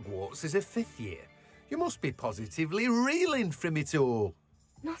 Starting Hogwarts as a 5th year. You must be positively reeling from it all.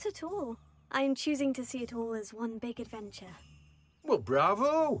 Not at all. I am choosing to see it all as one big adventure. Well,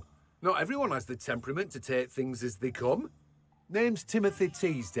 bravo! Not everyone has the temperament to take things as they come. Name's Timothy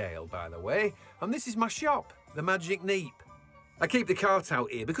Teasdale, by the way, and this is my shop, the Magic Neep. I keep the cart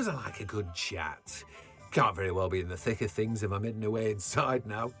out here because I like a good chat. Can't very well be in the thick of things if I'm hidden away inside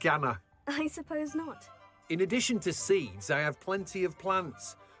now, can I? I suppose not. In addition to seeds, I have plenty of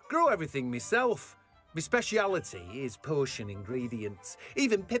plants. Grow everything myself. My speciality is potion ingredients.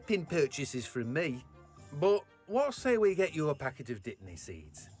 Even Pippin purchases from me. But what say we get you a packet of Dittany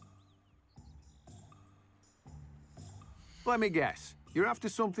seeds? Let me guess. You're after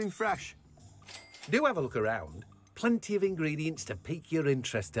something fresh. Do have a look around. Plenty of ingredients to pique your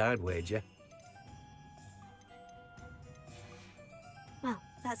interest, I'd wager. Well,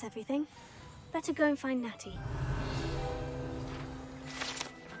 that's everything. Better go and find Natty.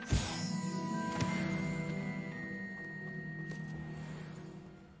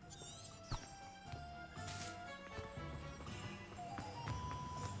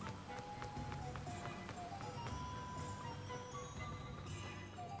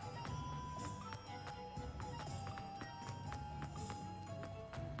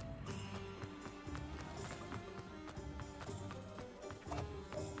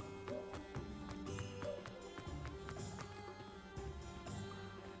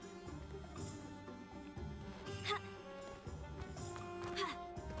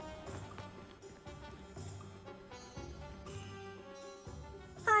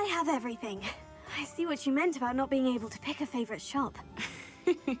 I have everything. I see what you meant about not being able to pick a favorite shop.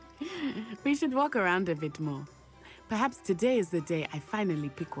 We should walk around a bit more. Perhaps today is the day I finally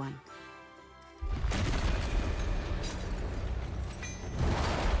pick one.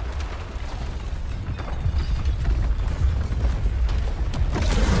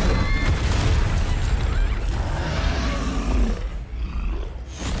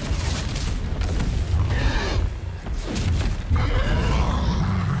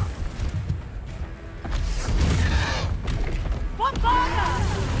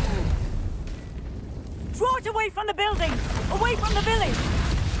 Draw it away from the building! Away from the village!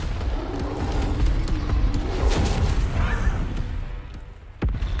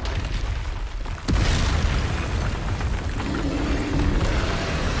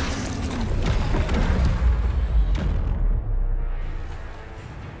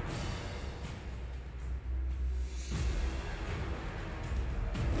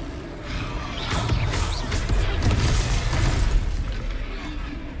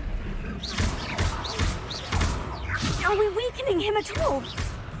 Are we weakening him at all?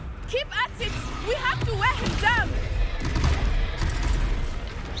 Keep at it! We have to wear him down!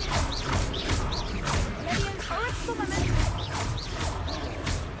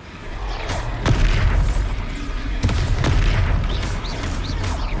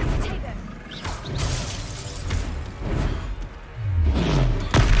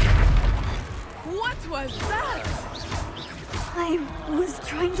 What was that? I was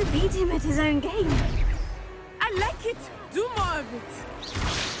trying to beat him at his own game. I like it. Do more of it.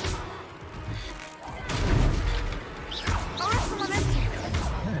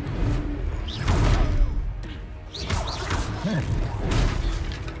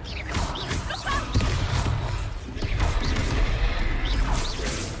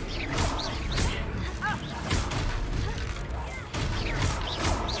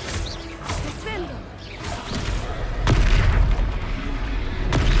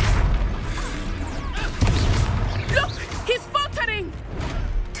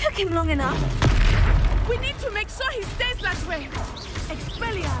 Took him long enough. We need to make sure he stays that way.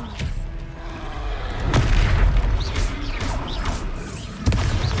 Expelliarmus.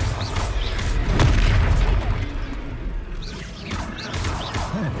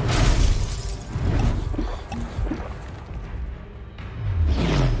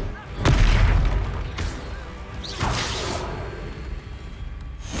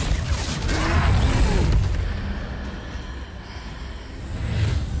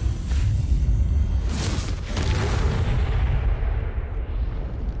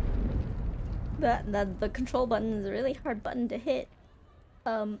 That the control button is a really hard button to hit.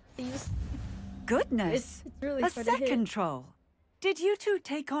 Goodness! It's really a hard to hit. second troll. Did you two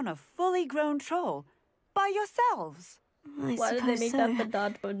take on a fully grown troll by yourselves? Why did they make that the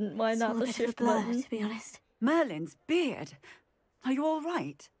dodge button? Why not the shift button? To be honest. Merlin's beard. Are you all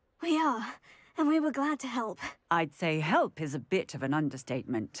right? We are, and we were glad to help. I'd say help is a bit of an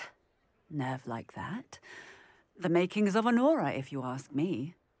understatement. Nerve like that. The makings of an aura, if you ask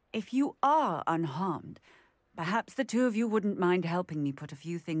me. If you are unharmed, Perhaps the two of you wouldn't mind helping me put a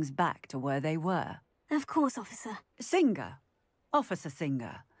few things back to where they were. Of course, officer. Singer. Officer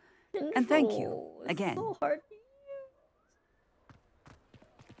Singer. And thank you, again. So hard.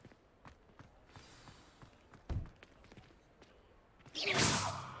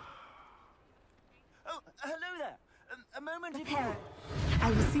 Oh, hello there. A moment. Reparo.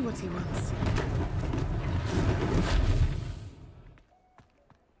 I will see what he wants.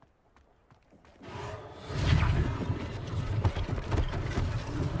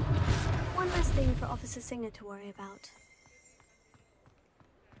 One less thing for Officer Singer to worry about.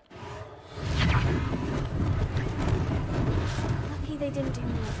 Lucky they didn't do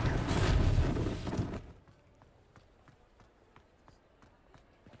more.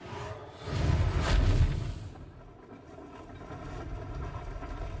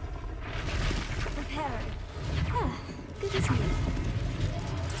 Reparo. Ah, good as new.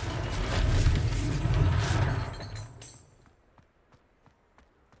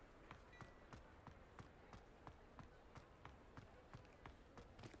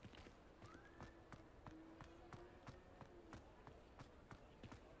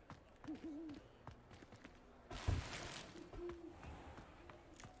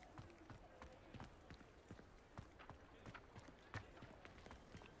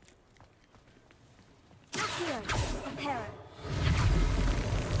 Accio, Reparo.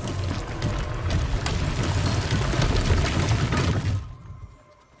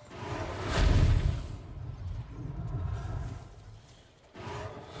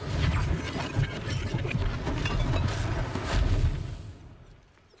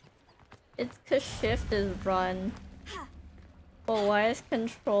 It's cause shift is run. But why is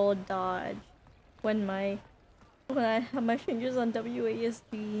control dodge when I have my fingers on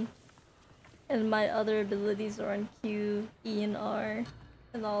WASD and my other abilities are on Q, E, and R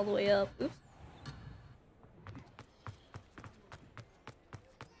and all the way up. Oops.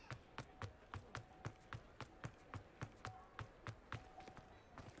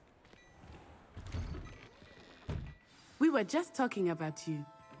 We were just talking about you.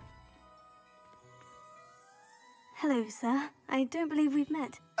 Hello, sir. I don't believe we've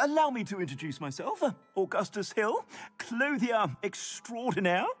met. Allow me to introduce myself. Augustus Hill, clothier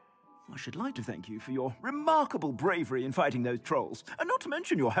extraordinaire. I should like to thank you for your remarkable bravery in fighting those trolls, and not to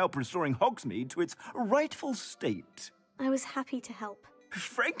mention your help restoring Hogsmeade to its rightful state. I was happy to help.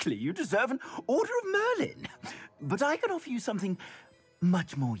 Frankly, you deserve an Order of Merlin. But I can offer you something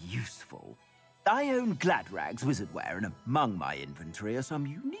much more useful. I own Gladrag's wizardware, and among my inventory are some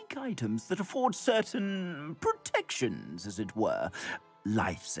unique items that afford certain protections, as it were.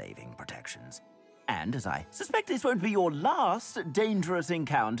 Life-saving protections. And as I suspect this won't be your last dangerous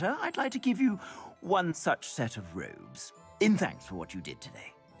encounter, I'd like to give you one such set of robes, in thanks for what you did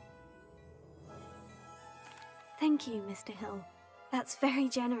today. Thank you, Mr. Hill. That's very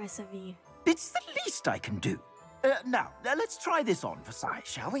generous of you. It's the least I can do. Now, let's try this on for size,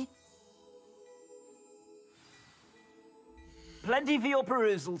 shall we? Plenty for your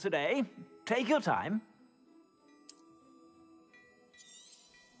perusal today. Take your time.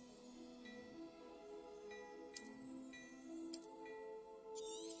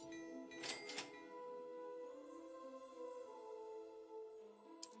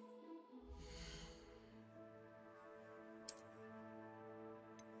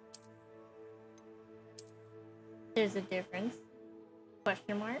 There's a difference.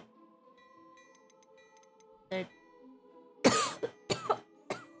 Question mark. There.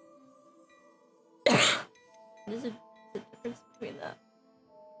 There's a difference between that.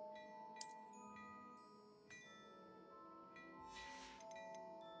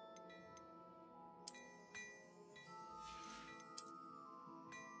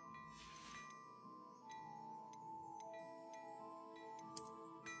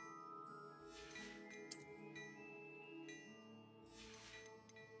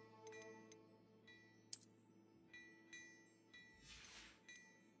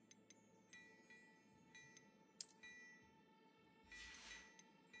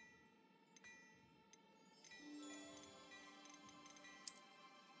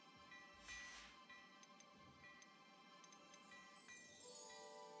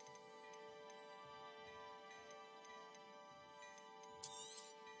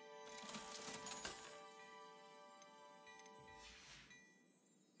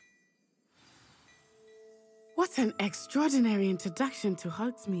 What an extraordinary introduction to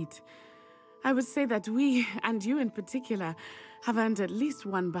Hogsmeade. I would say that we, and you in particular, have earned at least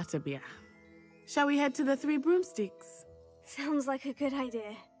one butterbeer. Shall we head to the Three Broomsticks? Sounds like a good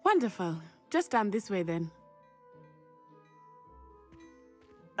idea. Wonderful. Just down this way then.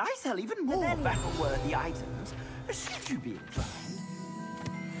 I sell even more battle-worthy items, should you be inclined.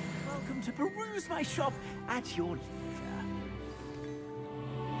 Welcome to peruse my shop at your leisure.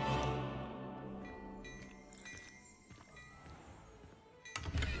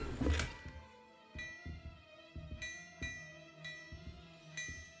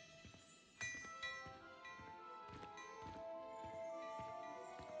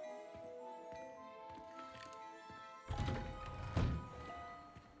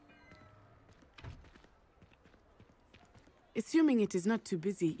 Assuming it is not too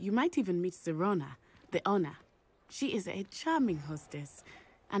busy, you might even meet Sirona, the owner. She is a charming hostess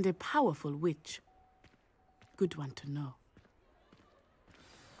and a powerful witch. Good one to know.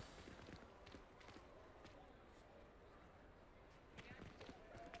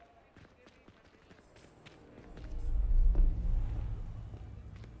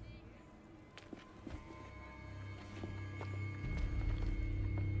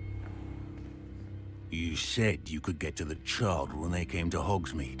 You said you could get to the child when they came to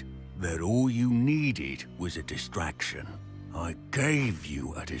Hogsmeade. That all you needed was a distraction. I gave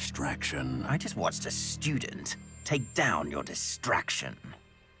you a distraction. I just watched a student take down your distraction.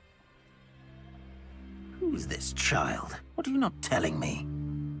 Who's this child? What are you not telling me?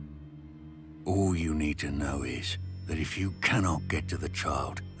 All you need to know is that if you cannot get to the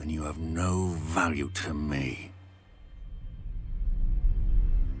child, then you have no value to me.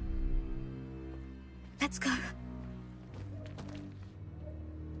 Let's go.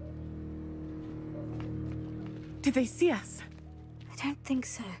 Did they see us? I don't think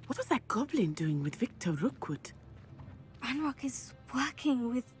so. What was that goblin doing with Victor Rookwood? Ranrock is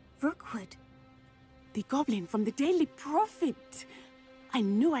working with Rookwood. The goblin from the Daily Prophet. I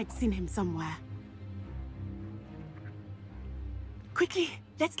knew I'd seen him somewhere. Quickly,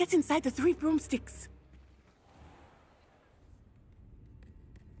 let's get inside the 3 broomsticks.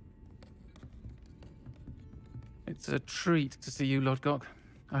 It's a treat to see you, Lodgok.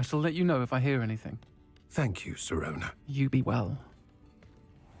 I shall let you know if I hear anything. Thank you, Sirona. You be well.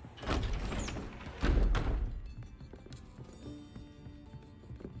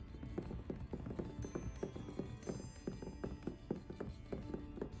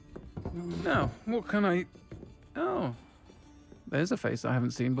 Now, what can I... Oh, there's a face I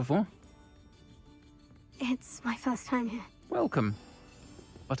haven't seen before. It's my first time here. Welcome.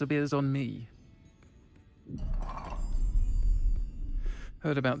 Butterbeer's on me.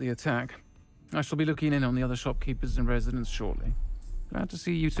 Heard about the attack. I shall be looking in on the other shopkeepers and residents shortly. Glad to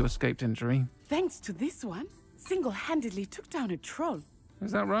see you two escaped injury. Thanks to this one, single-handedly took down a troll.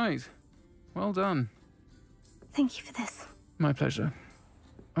 Is that right? Well done. Thank you for this. My pleasure.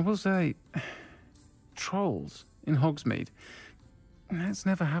 I will say, trolls in Hogsmeade. That's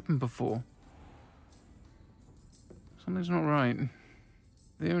never happened before. Something's not right.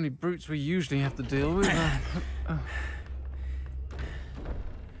 The only brutes we usually have to deal with are...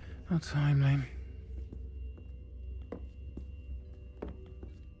 How timely.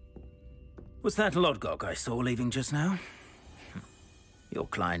 Was that Lodgok I saw leaving just now? Your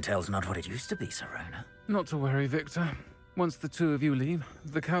clientele's not what it used to be, Sirona. Not to worry, Victor. Once the two of you leave,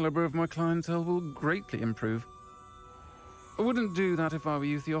 the caliber of my clientele will greatly improve. I wouldn't do that if I were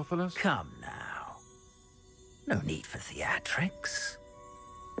you, Theophilus. Come now. No need for theatrics.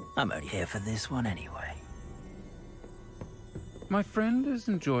 I'm only here for this one anyway. My friend is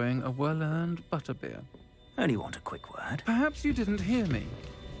enjoying a well-earned butterbeer. Only want a quick word. Perhaps you didn't hear me.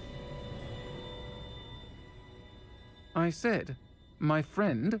 I said, my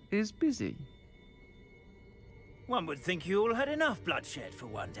friend is busy. One would think you all had enough bloodshed for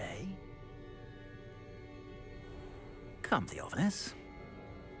one day. Come, Theophilus.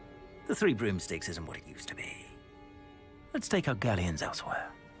 The 3 broomsticks isn't what it used to be. Let's take our galleons elsewhere.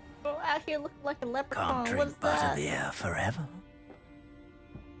 Oh, out here looking like a leprechaun. Can't What is drink that? butterbeer forever.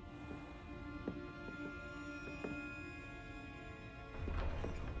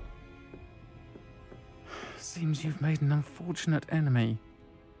 Seems you've made an unfortunate enemy.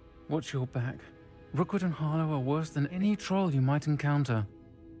 Watch your back. Rookwood and Harlow are worse than any troll you might encounter.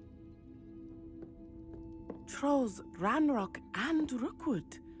 Trolls, Ranrock, and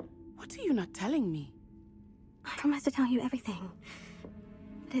Rookwood. What are you not telling me? I promise to tell you everything.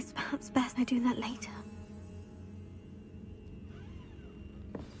 But it's perhaps best I do that later.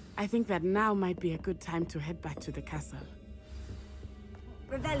 I think that now might be a good time to head back to the castle.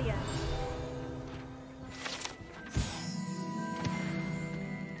 Revelio.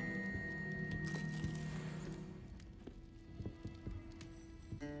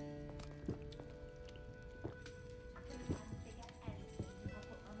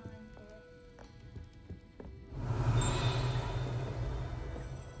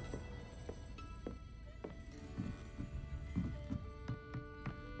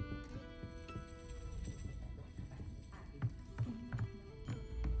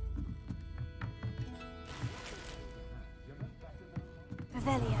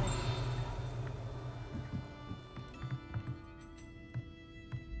 Revelio.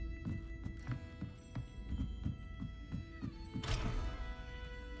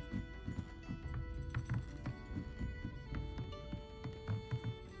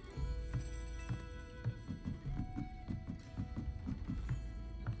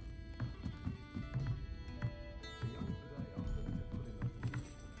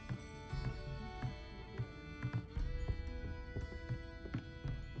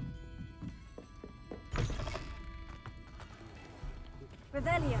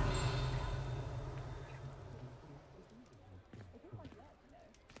 Revelio.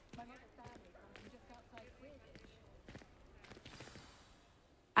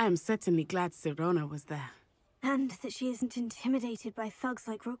 I am certainly glad Sirona was there. And that she isn't intimidated by thugs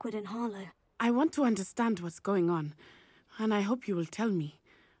like Rookwood and Harlow. I want to understand what's going on, and I hope you will tell me.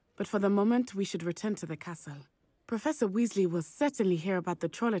 But for the moment, we should return to the castle. Professor Weasley will certainly hear about the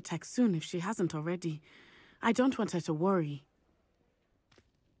troll attack soon if she hasn't already. I don't want her to worry.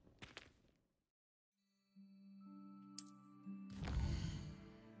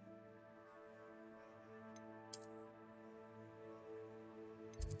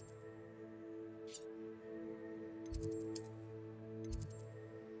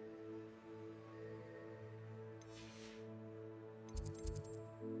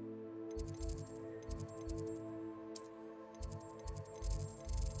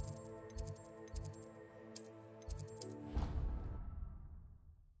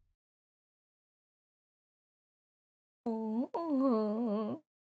 Oh.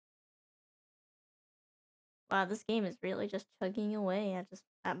 Wow, this game is really just chugging away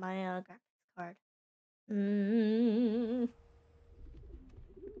at my graphics card. Mm.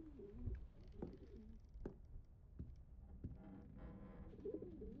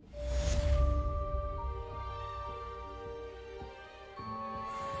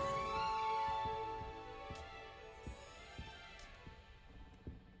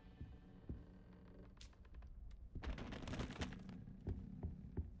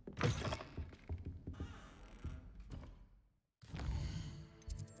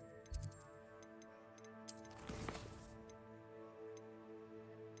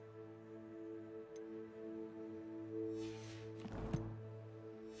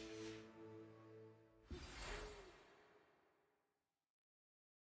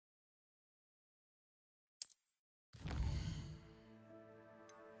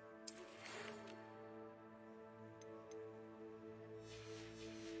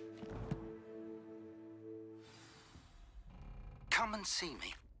 Come and see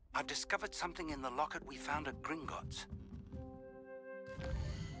me. I've discovered something in the locket we found at Gringotts.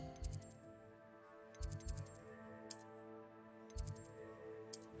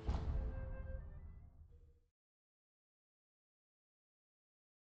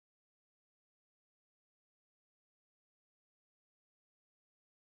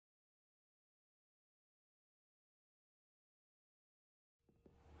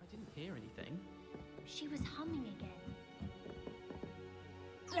 I didn't hear anything. She was humming again.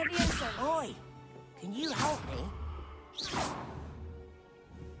 Levioso! Oi! Can you help me?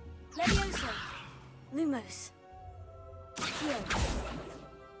 Levioso! Lumos. Here.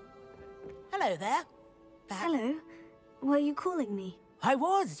 Hello there. Hello. Were you calling me? I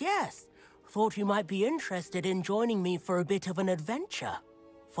was, yes. Thought you might be interested in joining me for a bit of an adventure.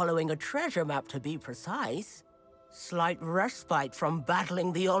 Following a treasure map, to be precise. Slight respite from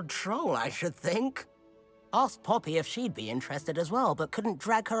battling the odd troll, I should think. Asked Poppy if she'd be interested as well, but couldn't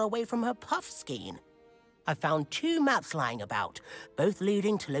drag her away from her puff skein. I found 2 maps lying about, both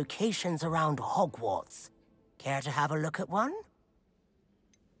leading to locations around Hogwarts. Care to have a look at one?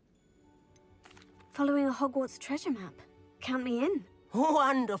 Following a Hogwarts treasure map. Count me in.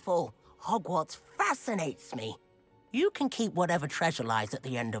 Wonderful. Hogwarts fascinates me. You can keep whatever treasure lies at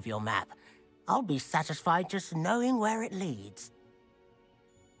the end of your map. I'll be satisfied just knowing where it leads.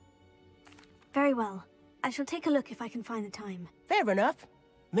 Very well. I shall take a look if I can find the time. Fair enough.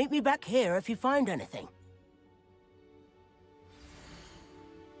 Meet me back here if you find anything.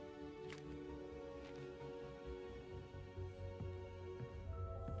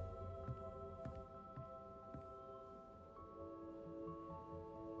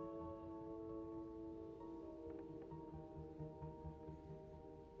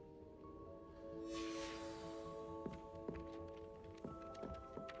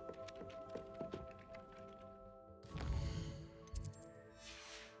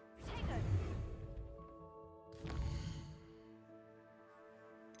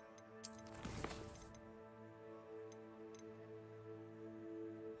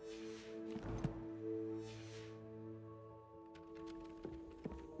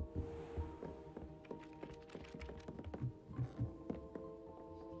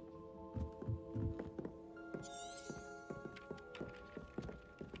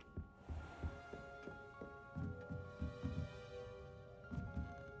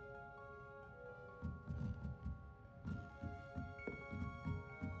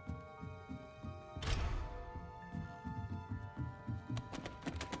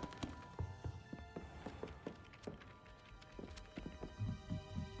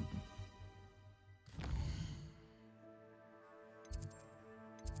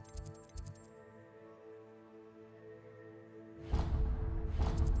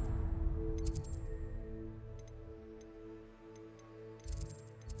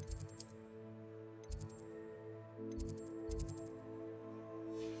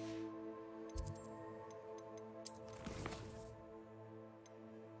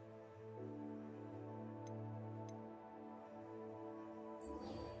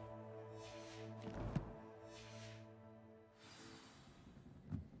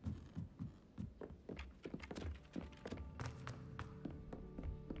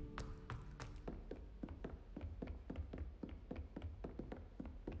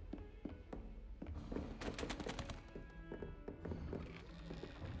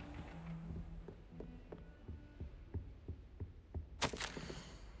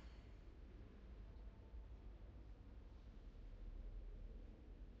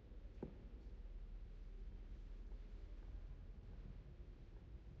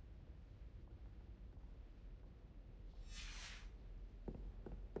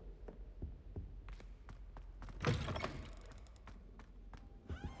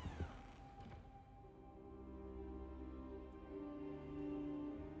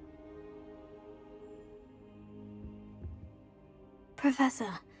 Professor,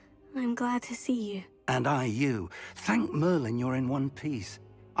 I'm glad to see you. And I you. Thank Merlin you're in one piece.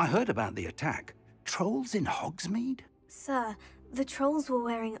 I heard about the attack. Trolls in Hogsmeade? Sir, the trolls were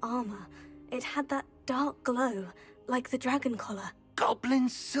wearing armor. It had that dark glow, like the dragon collar. Goblin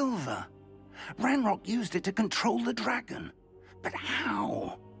silver. Ranrock used it to control the dragon. But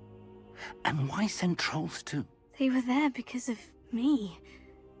how? And why send trolls too? They were there because of me.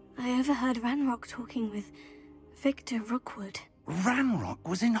 I overheard Ranrock talking with Victor Rookwood. Ranrock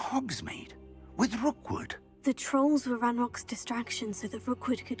was in Hogsmeade? With Rookwood? The trolls were Ranrock's distraction so that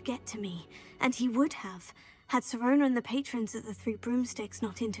Rookwood could get to me. And he would have, had Sirona and the patrons at the Three Broomsticks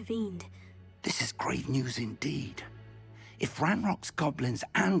not intervened. This is grave news indeed. If Ranrock's goblins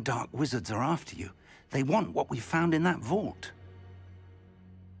and dark wizards are after you, they want what we found in that vault.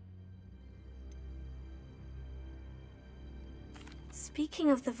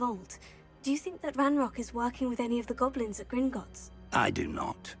 Speaking of the vault, do you think that Ranrock is working with any of the goblins at Gringotts? I do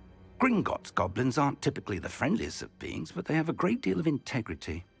not. Gringotts goblins aren't typically the friendliest of beings, but they have a great deal of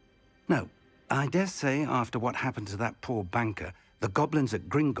integrity. No, I dare say after what happened to that poor banker, the goblins at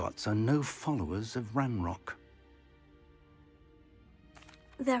Gringotts are no followers of Ranrock.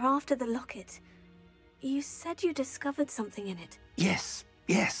 They're after the locket. You said you discovered something in it. Yes,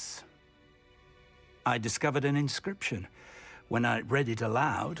 yes. I discovered an inscription. When I read it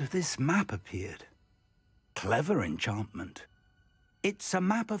aloud, this map appeared. Clever enchantment. It's a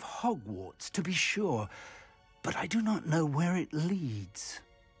map of Hogwarts, to be sure, but I do not know where it leads.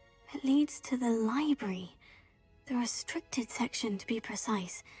 It leads to the library. The restricted section, to be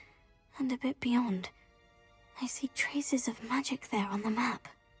precise. And a bit beyond. I see traces of magic there on the map.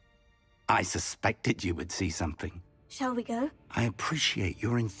 I suspected you would see something. Shall we go? I appreciate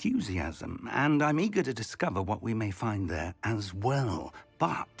your enthusiasm, and I'm eager to discover what we may find there as well.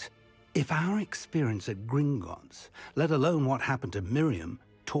 But if our experience at Gringotts, let alone what happened to Miriam,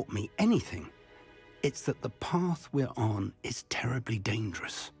 taught me anything, it's that the path we're on is terribly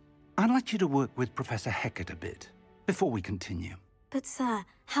dangerous. I'd like you to work with Professor Hecat a bit, before we continue. But sir,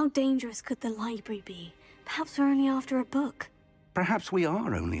 how dangerous could the library be? Perhaps we're only after a book. Perhaps we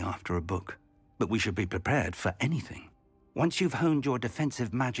are only after a book, but we should be prepared for anything. Once you've honed your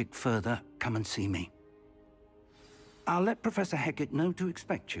defensive magic further, come and see me. I'll let Professor Hecat know to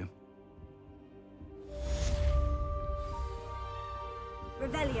expect you.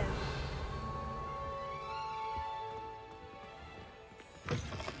 Revelio.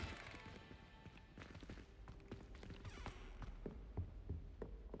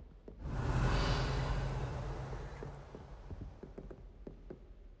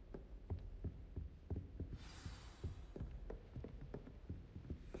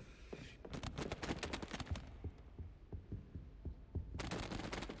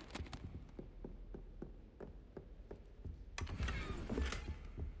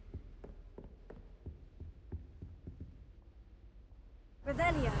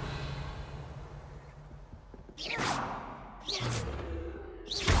 Revelio.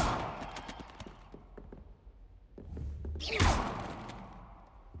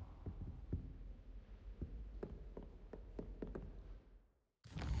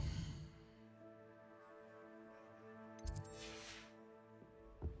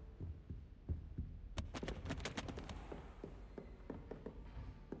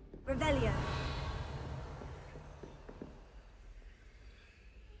 Revelio.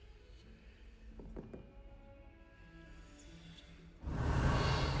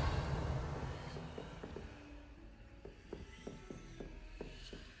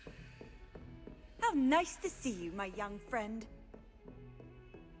 How nice to see you, my young friend.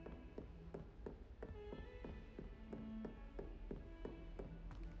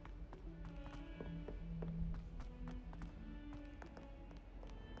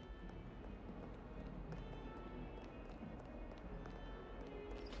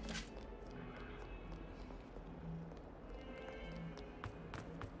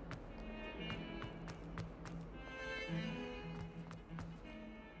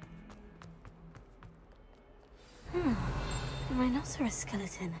 A rhinoceros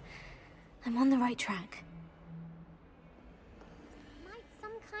skeleton. I'm on the right track. Might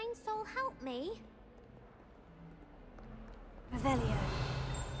some kind soul help me? Revelio.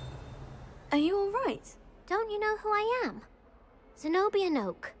 Are you alright? Don't you know who I am? Zenobia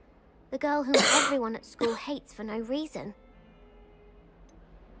Noak, the girl whom everyone at school hates for no reason.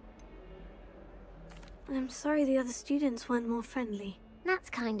 I'm sorry the other students weren't more friendly. That's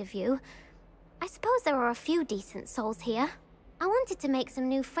kind of you. I suppose there are a few decent souls here. I wanted to make some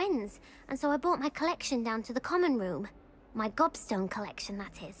new friends, and so I brought my collection down to the common room. My gobstone collection,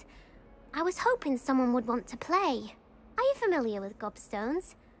 that is. I was hoping someone would want to play. Are you familiar with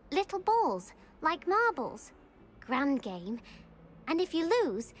gobstones? Little balls, like marbles. Grand game. And if you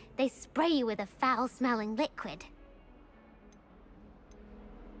lose, they spray you with a foul-smelling liquid.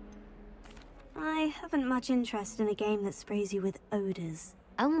 I haven't much interest in a game that sprays you with odors.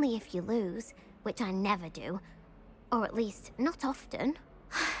 Only if you lose, which I never do. Or at least, not often.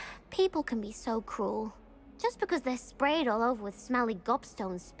 People can be so cruel. Just because they're sprayed all over with smelly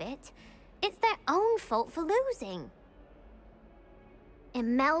gobstone spit, it's their own fault for losing.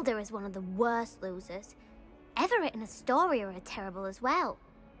 Imelda is one of the worst losers. Everett and Astoria are terrible as well.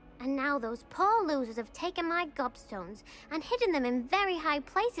 And now those poor losers have taken my gobstones and hidden them in very high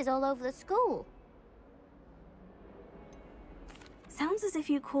places all over the school. Sounds as if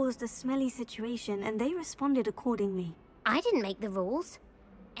you caused a smelly situation and they responded accordingly. I didn't make the rules.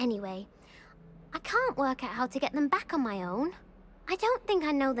 Anyway, I can't work out how to get them back on my own. I don't think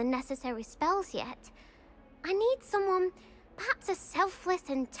I know the necessary spells yet. I need someone, perhaps a selfless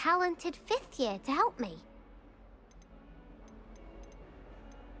and talented 5th year to help me.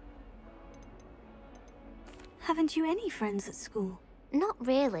 Haven't you any friends at school? Not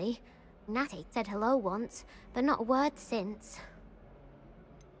really. Natty said hello once, but not a word since.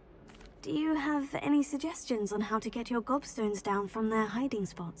 Do you have any suggestions on how to get your gobstones down from their hiding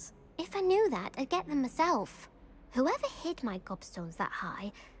spots? If I knew that, I'd get them myself. Whoever hid my gobstones that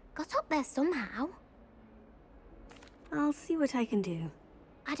high got up there somehow. I'll see what I can do.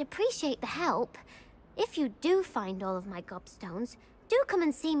 I'd appreciate the help. If you do find all of my gobstones, do come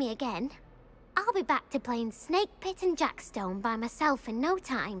and see me again. I'll be back to playing Snake Pit and Jackstone by myself in no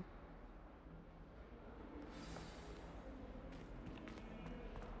time.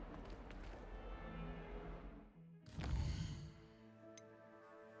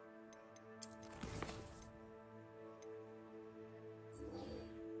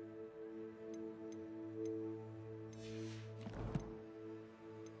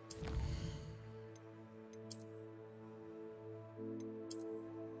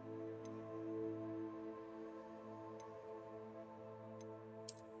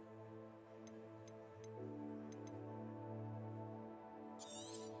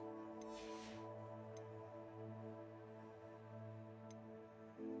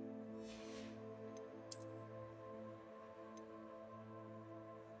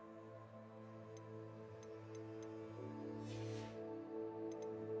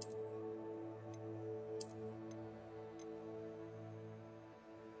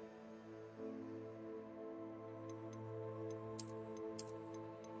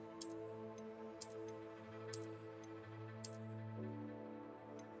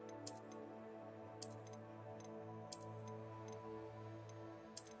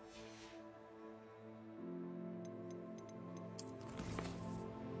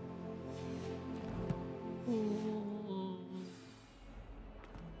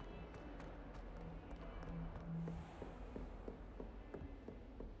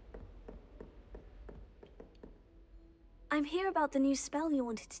 I'm here about the new spell you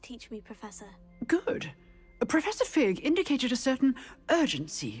wanted to teach me, Professor. Good. Professor Fig indicated a certain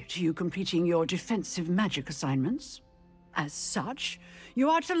urgency to you completing your defensive magic assignments. As such, you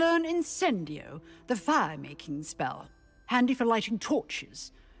are to learn Incendio, the fire-making spell, handy for lighting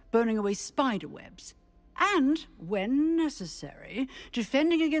torches, burning away spider webs, and, when necessary,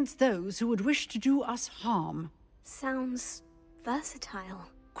 defending against those who would wish to do us harm. Sounds versatile.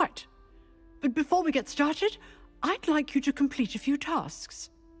 Quite. But before we get started, I'd like you to complete a few tasks.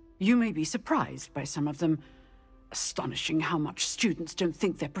 You may be surprised by some of them. Astonishing how much students don't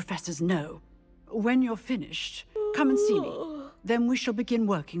think their professors know. When you're finished, come and see me. Then we shall begin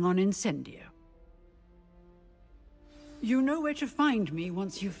working on Incendio. You know where to find me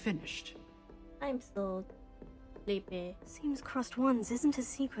once you've finished. I'm so sleepy. Seems Crossed Wands isn't as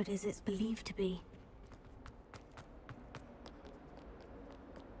secret as it's believed to be.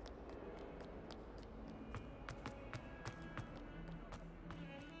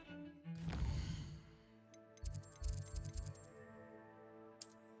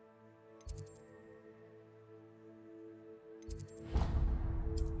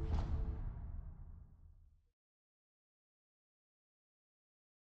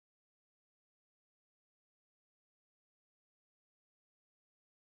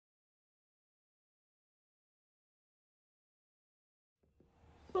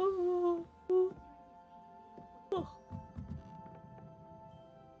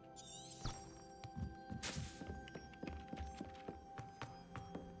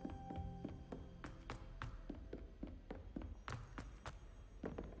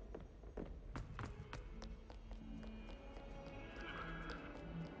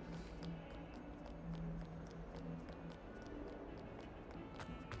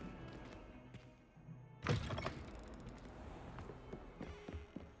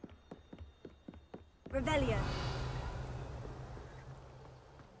 Revelio.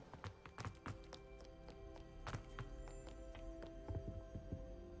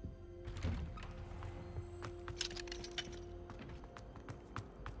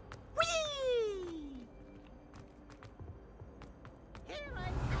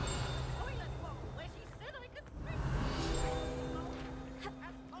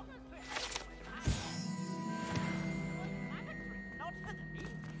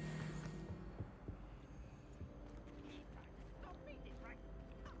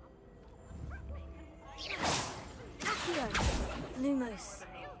 Lumos.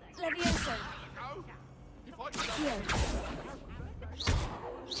 Levioso. Accio.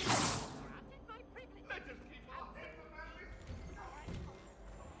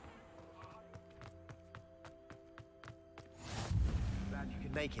 Glad you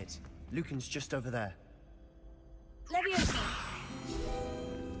could make it. Lucan's just over there. Levioso.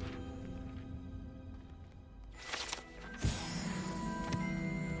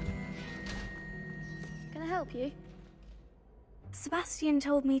 Can I help you? Sebastian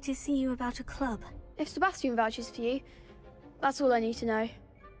told me to see you about a club. If Sebastian vouches for you, that's all I need to know.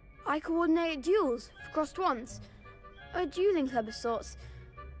 I coordinate duels for crossed ones. A dueling club of sorts.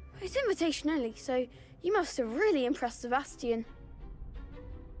 It's invitation only, so you must have really impressed Sebastian.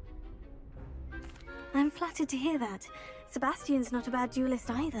 I'm flattered to hear that. Sebastian's not a bad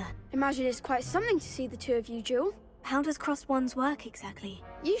duelist either. Imagine it's quite something to see the two of you duel. How does crossed ones work exactly?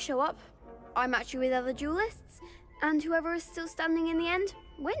 You show up, I match you with other duelists, and whoever is still standing in the end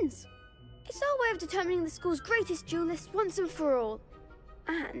wins. It's our way of determining the school's greatest duelist once and for all.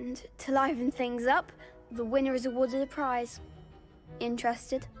 And to liven things up, the winner is awarded a prize.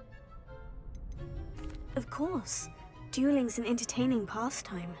 Interested? Of course. Dueling's an entertaining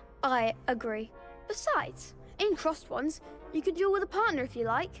pastime. I agree. Besides, in crossed ones, you could duel with a partner if you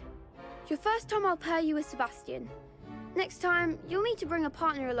like. Your first time I'll pair you with Sebastian. Next time, you'll need to bring a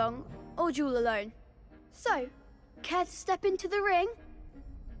partner along, or duel alone. So, care to step into the ring?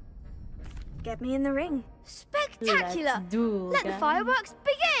 Get me in the ring. Spectacular! Let's duel, Let the guys. fireworks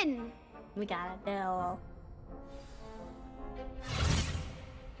begin! We gotta duel.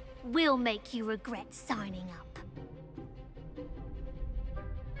 We'll make you regret signing up.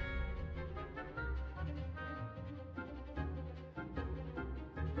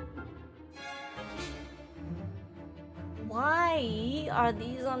 Why are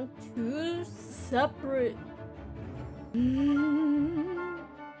these on two separate?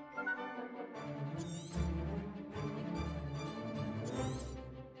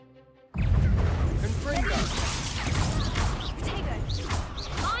 Confringo! Potato!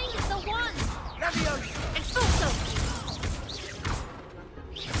 Mind the one! Levioso! Expulso!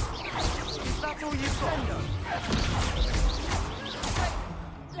 Is that all you've got?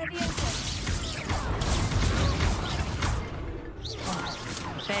 Levioso.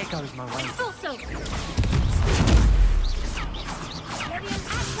 There goes my way. Expulso! Levioso.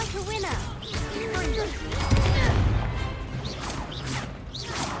 Act like a winner.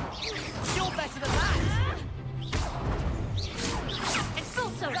 You're better than that!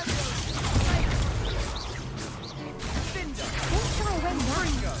 Expulso!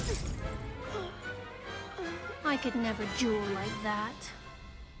 Confringo! I could never duel like that.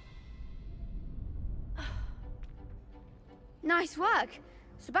 Nice work.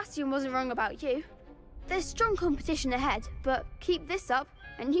 Sebastian wasn't wrong about you. There's strong competition ahead, but keep this up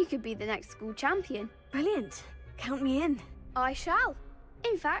and you could be the next school champion. Brilliant. Count me in. I shall.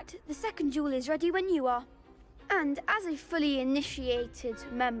 In fact, the second duel is ready when you are. And as a fully initiated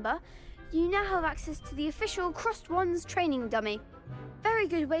member, you now have access to the official Crossed Wands training dummy. Very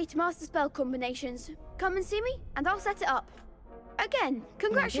good way to master spell combinations. Come and see me, and I'll set it up. Again,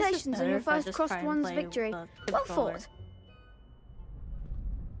 congratulations on your first Crossed Wands victory. Well fought.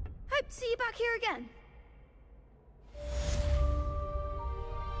 Hope to see you back here again.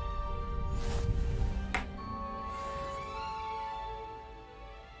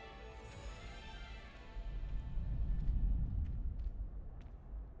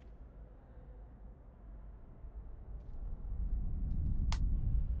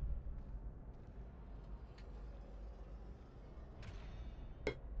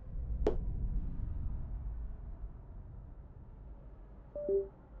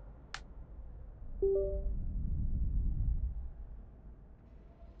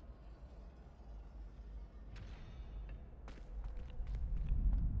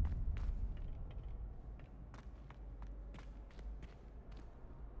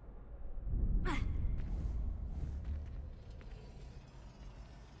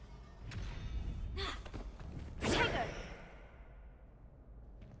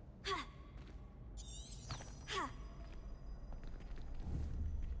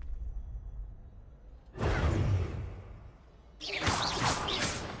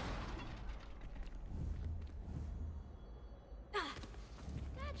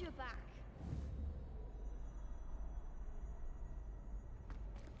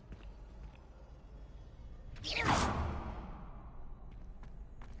 Accio.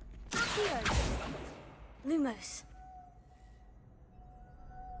 Lumos.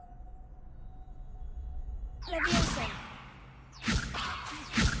 Levioso.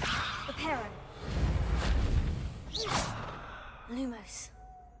 Reparo. Lumos.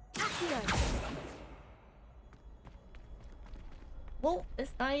 Accio. Well,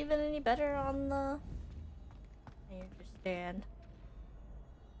 it's not even any better on the... I understand.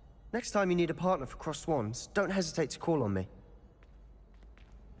 Next time you need a partner for Crossed Wands, don't hesitate to call on me.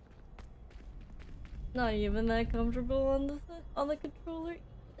 Not even that comfortable on the controller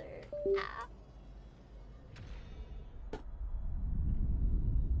either. Ah.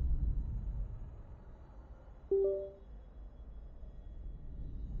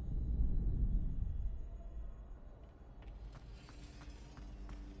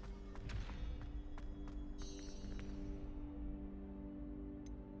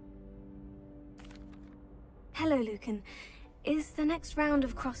 Hello, Lucan. Is the next round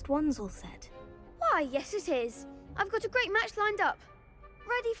of Crossed Wands all set? Why, yes it is. I've got a great match lined up.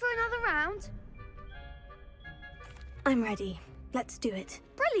 Ready for another round? I'm ready. Let's do it.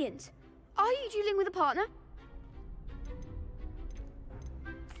 Brilliant. Are you dueling with a partner?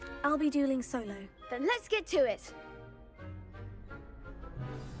 I'll be dueling solo. Then let's get to it.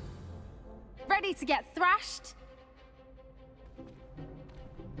 Ready to get thrashed?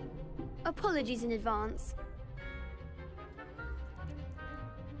 Apologies in advance.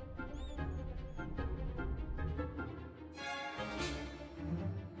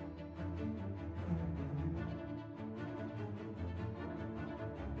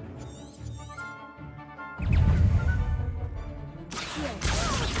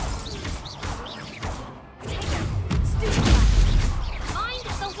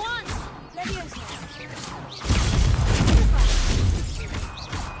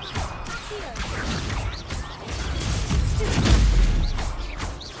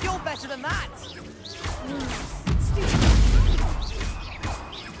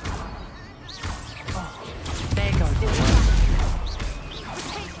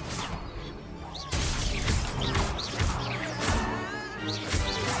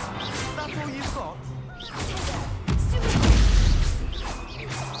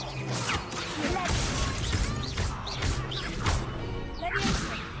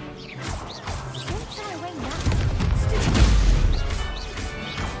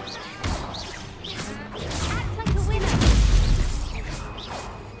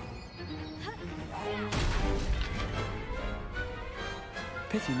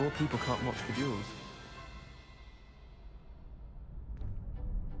 Pity more people can't watch the duels.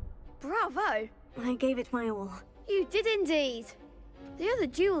 Bravo! I gave it my all. You did indeed. The other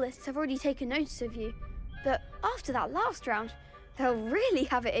duelists have already taken notice of you, but after that last round, they'll really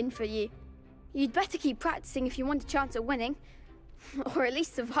have it in for you. You'd better keep practicing if you want a chance at winning, or at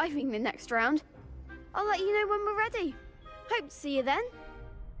least surviving the next round. I'll let you know when we're ready. Hope to see you then.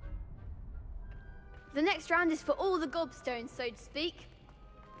 The next round is for all the gobstones, so to speak.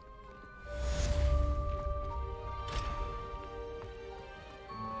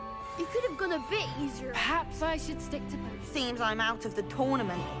 You could have gone a bit easier. Perhaps I should stick to both. Seems I'm out of the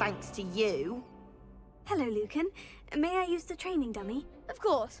tournament, thanks to you. Hello, Lucan. May I use the training dummy? Of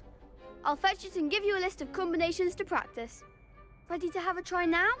course. I'll fetch it and give you a list of combinations to practice. Ready to have a try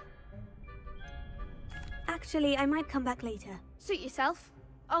now? Actually, I might come back later. Suit yourself.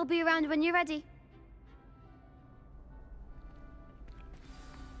 I'll be around when you're ready.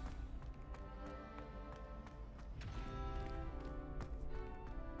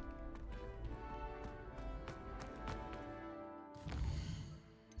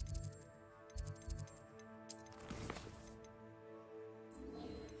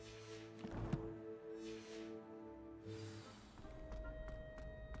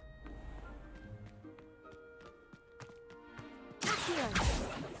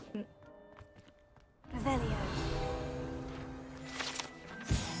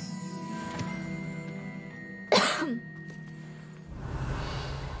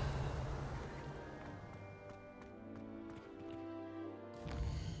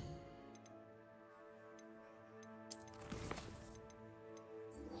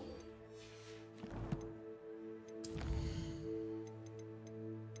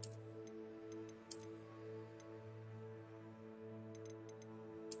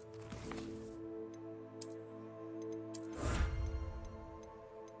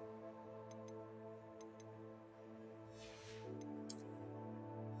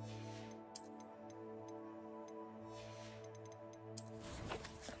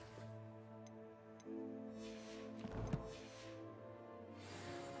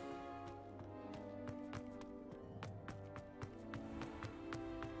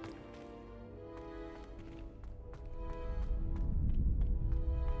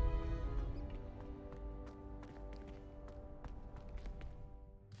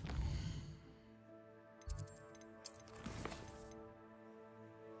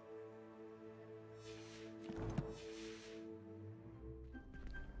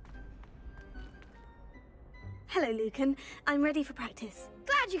 Hello, Lucan. I'm ready for practice.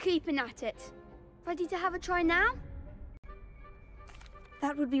 Glad you're keeping at it. Ready to have a try now?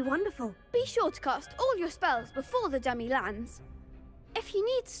 That would be wonderful. Be sure to cast all your spells before the dummy lands. If you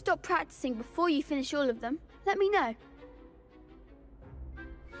need to stop practicing before you finish all of them, let me know.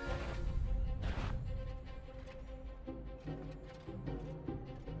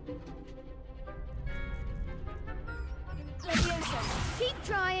 Leviosa, keep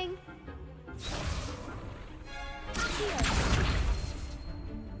trying. Accio.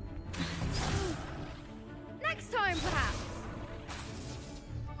 Next time, perhaps.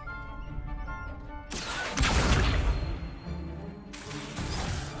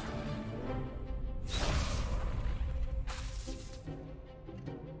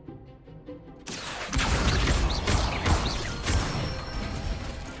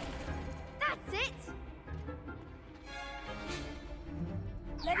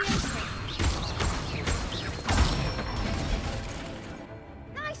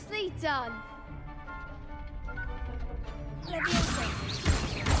 Nicely done. Leviosa.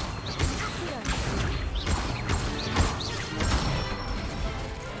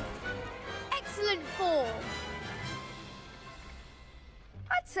 Excellent form.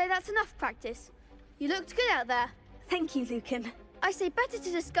 I'd say that's enough practice. You looked good out there. Thank you, Lucan. I say better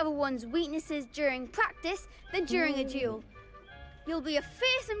to discover one's weaknesses during practice than during a duel. You'll be a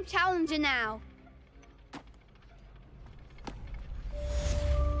fearsome challenger now.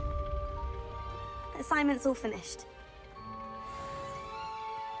 Assignment's all finished.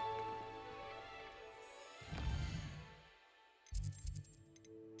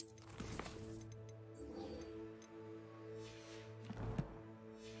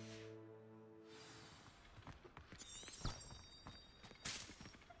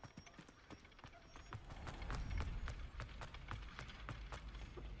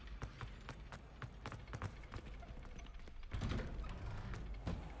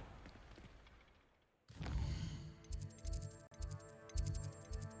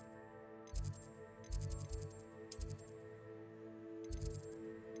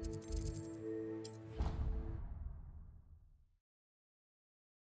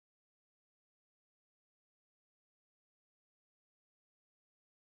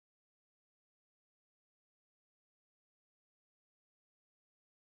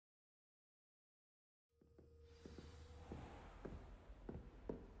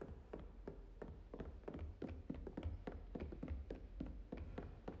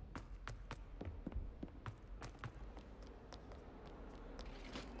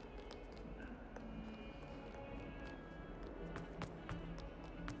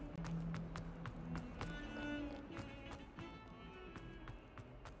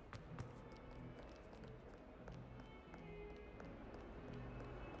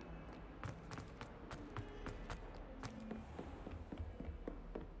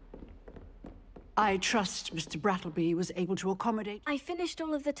 I trust Mr. Brattleby was able to accommodate... I finished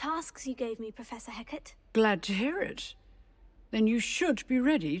all of the tasks you gave me, Professor Hecat. Glad to hear it. Then you should be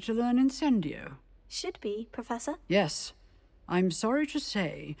ready to learn Incendio. Should be, Professor. Yes. I'm sorry to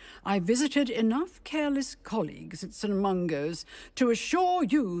say, I visited enough careless colleagues at St. Mungo's to assure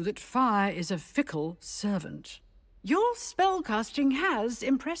you that fire is a fickle servant. Your spellcasting has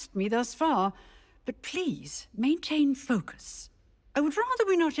impressed me thus far, but please maintain focus. I would rather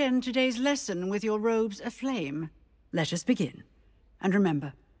we not end today's lesson with your robes aflame. Let us begin. And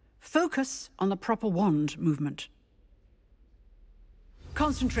remember, focus on the proper wand movement.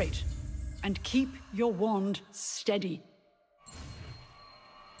 Concentrate, and keep your wand steady.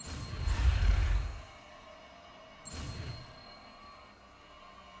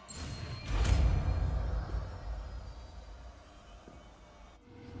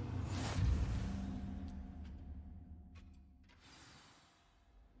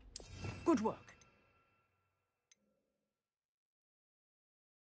 Good work.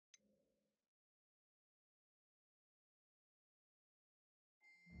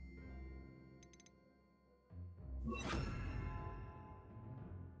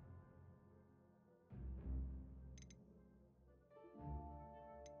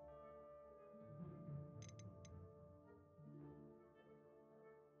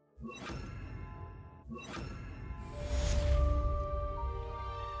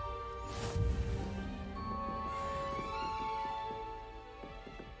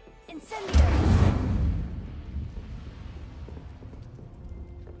 Incendio!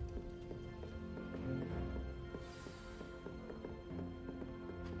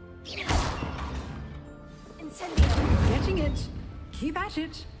 Incendio! Getting it. Keep at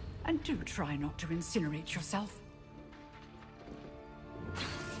it. And do try not to incinerate yourself.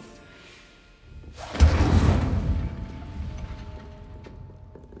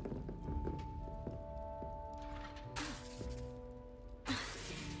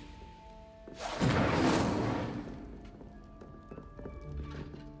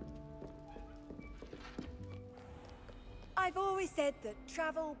 always said that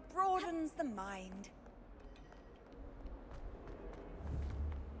travel broadens the mind.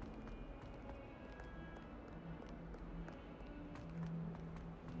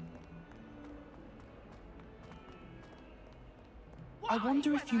 I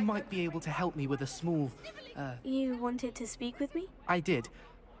wonder if you might be able to help me with a small, You wanted to speak with me? I did.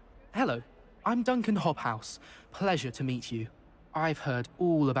 Hello, I'm Duncan Hobhouse. Pleasure to meet you. I've heard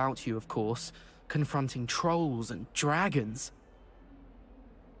all about you, of course, confronting trolls and dragons.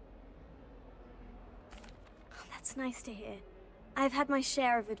 That's nice to hear. I've had my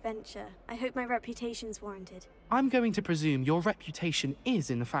share of adventure. I hope my reputation's warranted. I'm going to presume your reputation is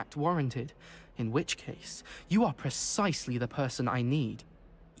in fact warranted, in which case, you are precisely the person I need.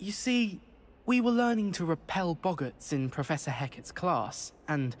 You see, we were learning to repel boggarts in Professor Hecat's class,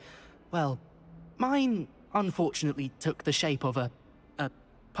 and, well, mine unfortunately took the shape of a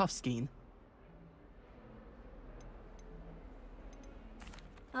puffskein.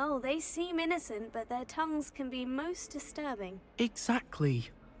 Oh, they seem innocent, but their tongues can be most disturbing. Exactly.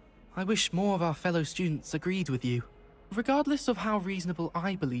 I wish more of our fellow students agreed with you. Regardless of how reasonable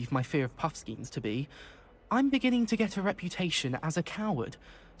I believe my fear of puffskeins to be, I'm beginning to get a reputation as a coward.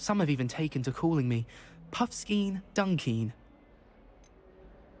 Some have even taken to calling me Puffskein Dunkeen.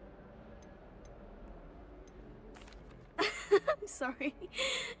 I'm sorry,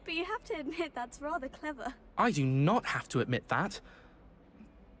 but you have to admit that's rather clever. I do not have to admit that.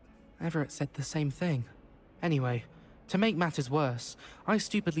 Everett said the same thing. Anyway, to make matters worse, I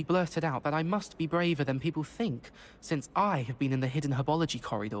stupidly blurted out that I must be braver than people think, since I have been in the hidden herbology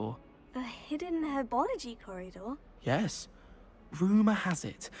corridor. A hidden herbology corridor? Yes. Rumour has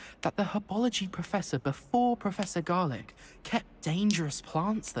it that the herbology professor before Professor Garlick kept dangerous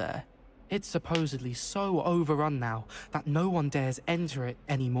plants there. It's supposedly so overrun now that no one dares enter it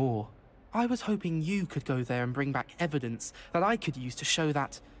anymore. I was hoping you could go there and bring back evidence that I could use to show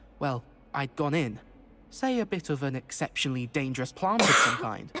that, well, I'd gone in. Say a bit of an exceptionally dangerous plant of some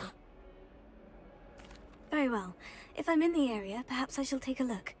kind. Very well. If I'm in the area, perhaps I shall take a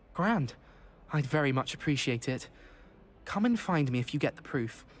look. Grand. I'd very much appreciate it. Come and find me if you get the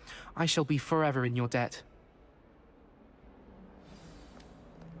proof. I shall be forever in your debt.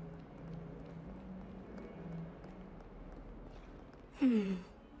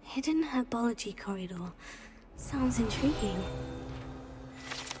 Hidden herbology corridor. Sounds intriguing.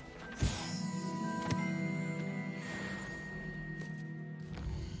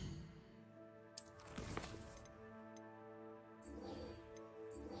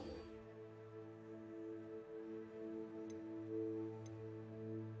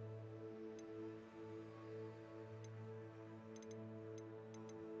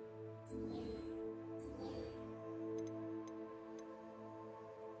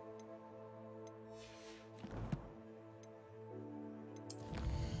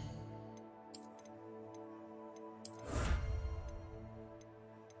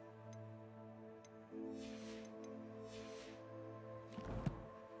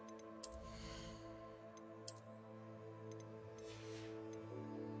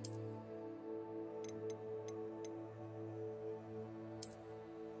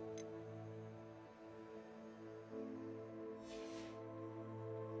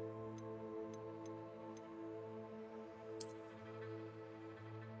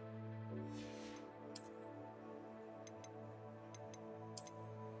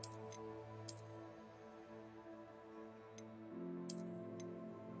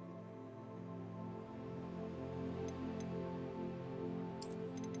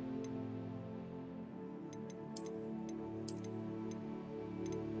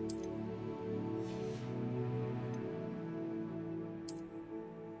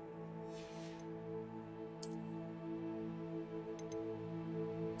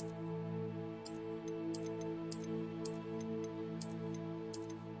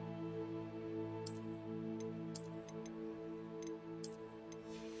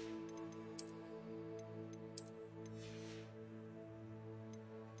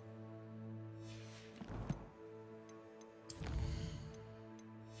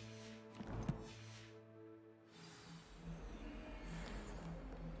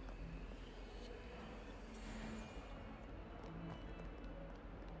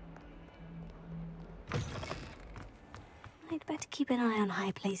 I'd better keep an eye on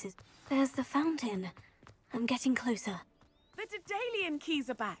high places. There's the fountain. I'm getting closer. The Daedalian keys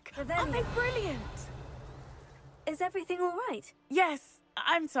are back. They're Aren't they brilliant? Is everything all right? Yes.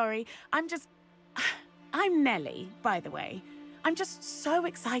 I'm sorry. I'm Nellie, by the way. I'm just so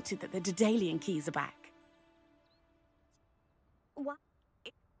excited that the Daedalian keys are back. What?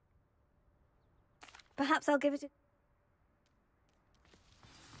 Perhaps I'll give it a...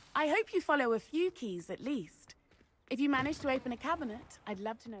 I hope you follow a few keys at least. If you manage to open a cabinet, I'd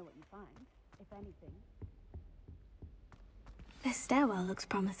love to know what you find, if anything. This stairwell looks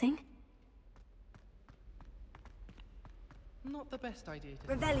promising. Not the best idea to...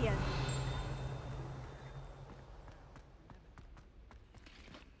 Revelio.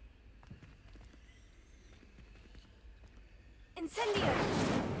 Incendio!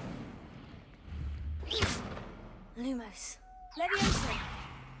 Lumos. Leviosa.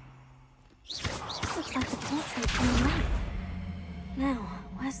 Looks like the portrait from the map. Now,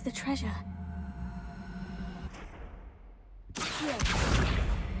 where's the treasure?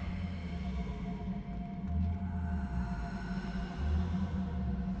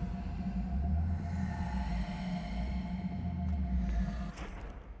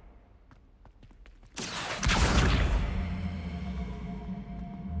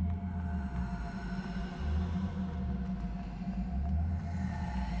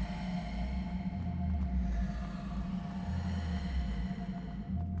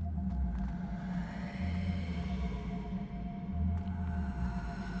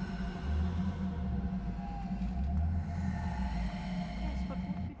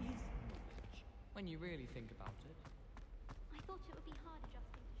 When you really think about it. I thought it would be hard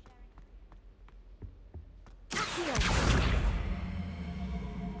adjusting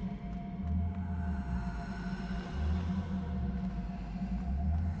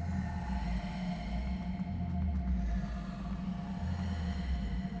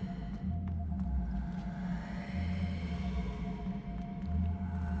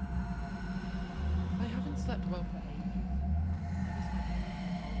I haven't slept well for ages.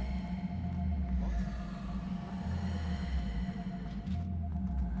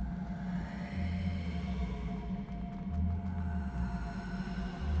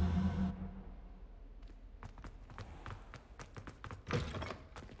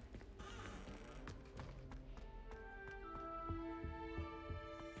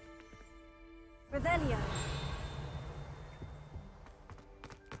 Revelio.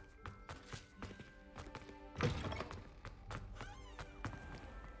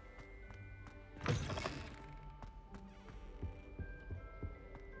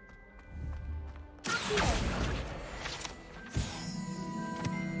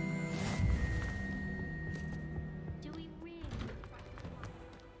 Do we really?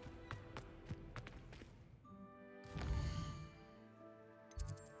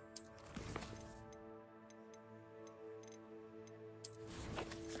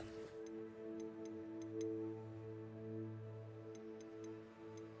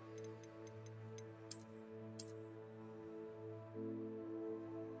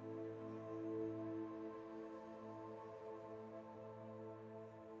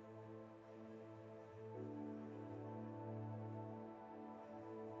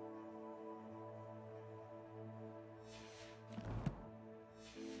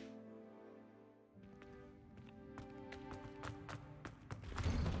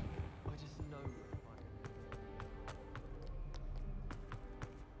 I just know we'll find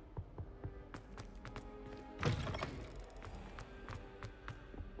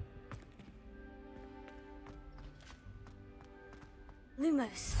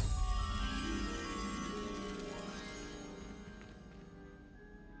Lumos.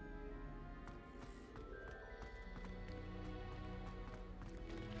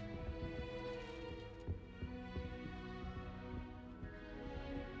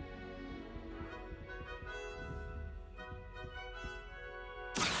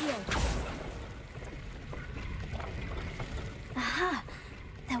 Aha!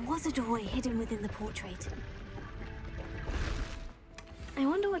 There was a doorway hidden within the portrait. I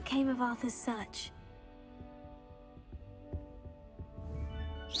wonder what came of Arthur's search.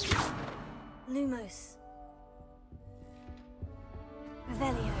 Lumos.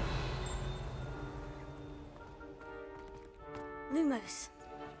 Revelio. Lumos.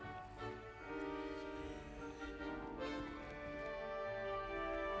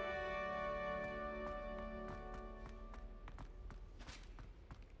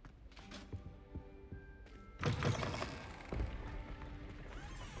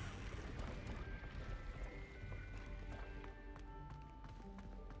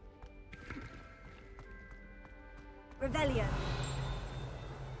 Revelio.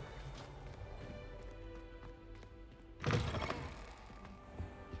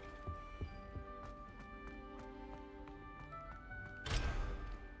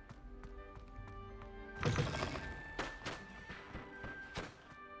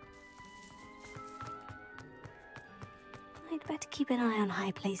 I'd better keep an eye on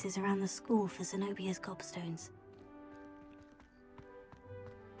high places around the school for Zenobia's gobstones.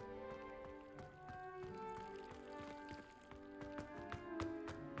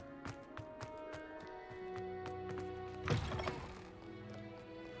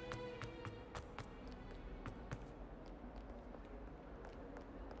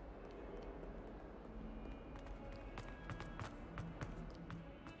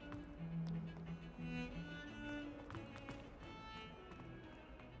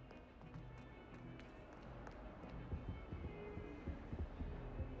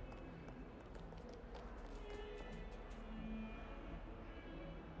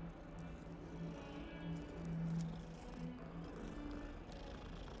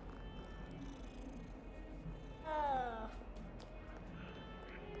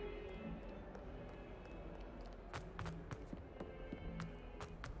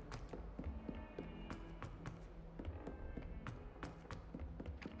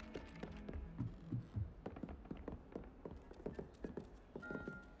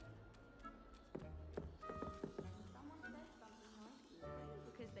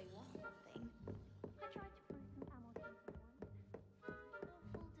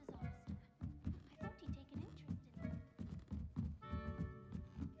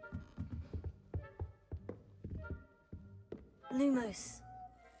 Lumos.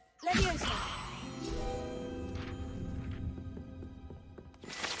 Leviosa.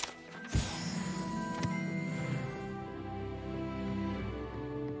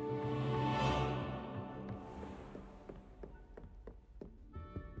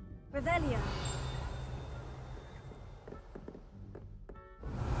 Revelio.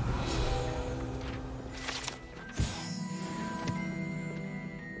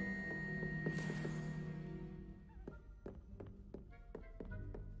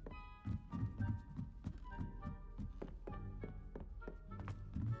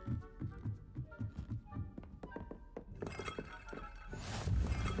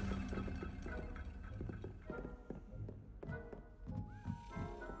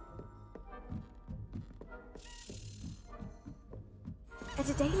 A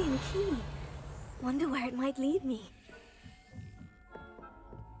Daedalian key. Wonder where it might lead me.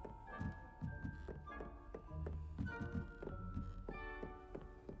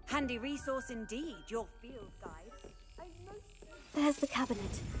 Handy resource indeed, your field guide. There's the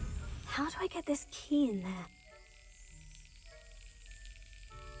cabinet. How do I get this key in there?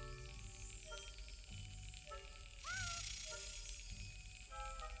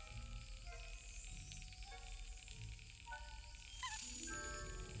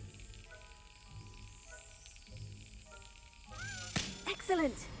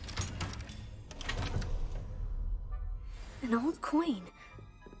 Excellent! An old coin.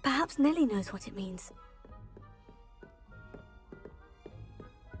 Perhaps Nellie knows what it means.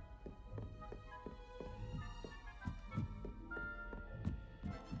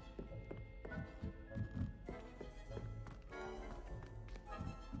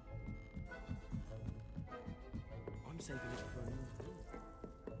 I'm saving it for a new thing.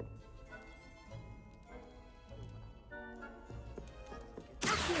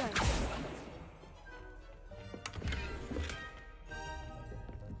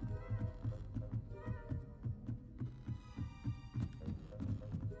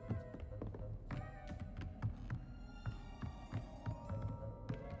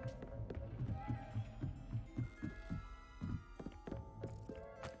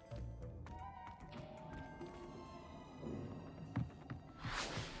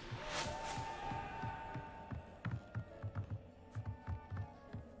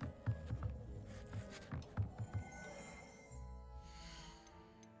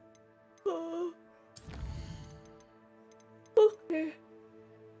 Okay.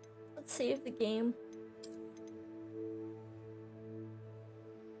 Let's save the game.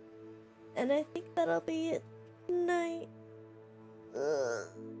 And I think that'll be it tonight.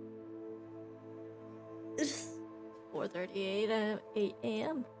 It's 4:38 at 8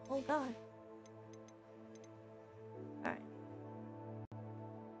 a.m. Oh god. Alright.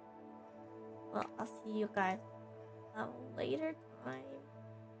 Well, I'll see you guys at a later time.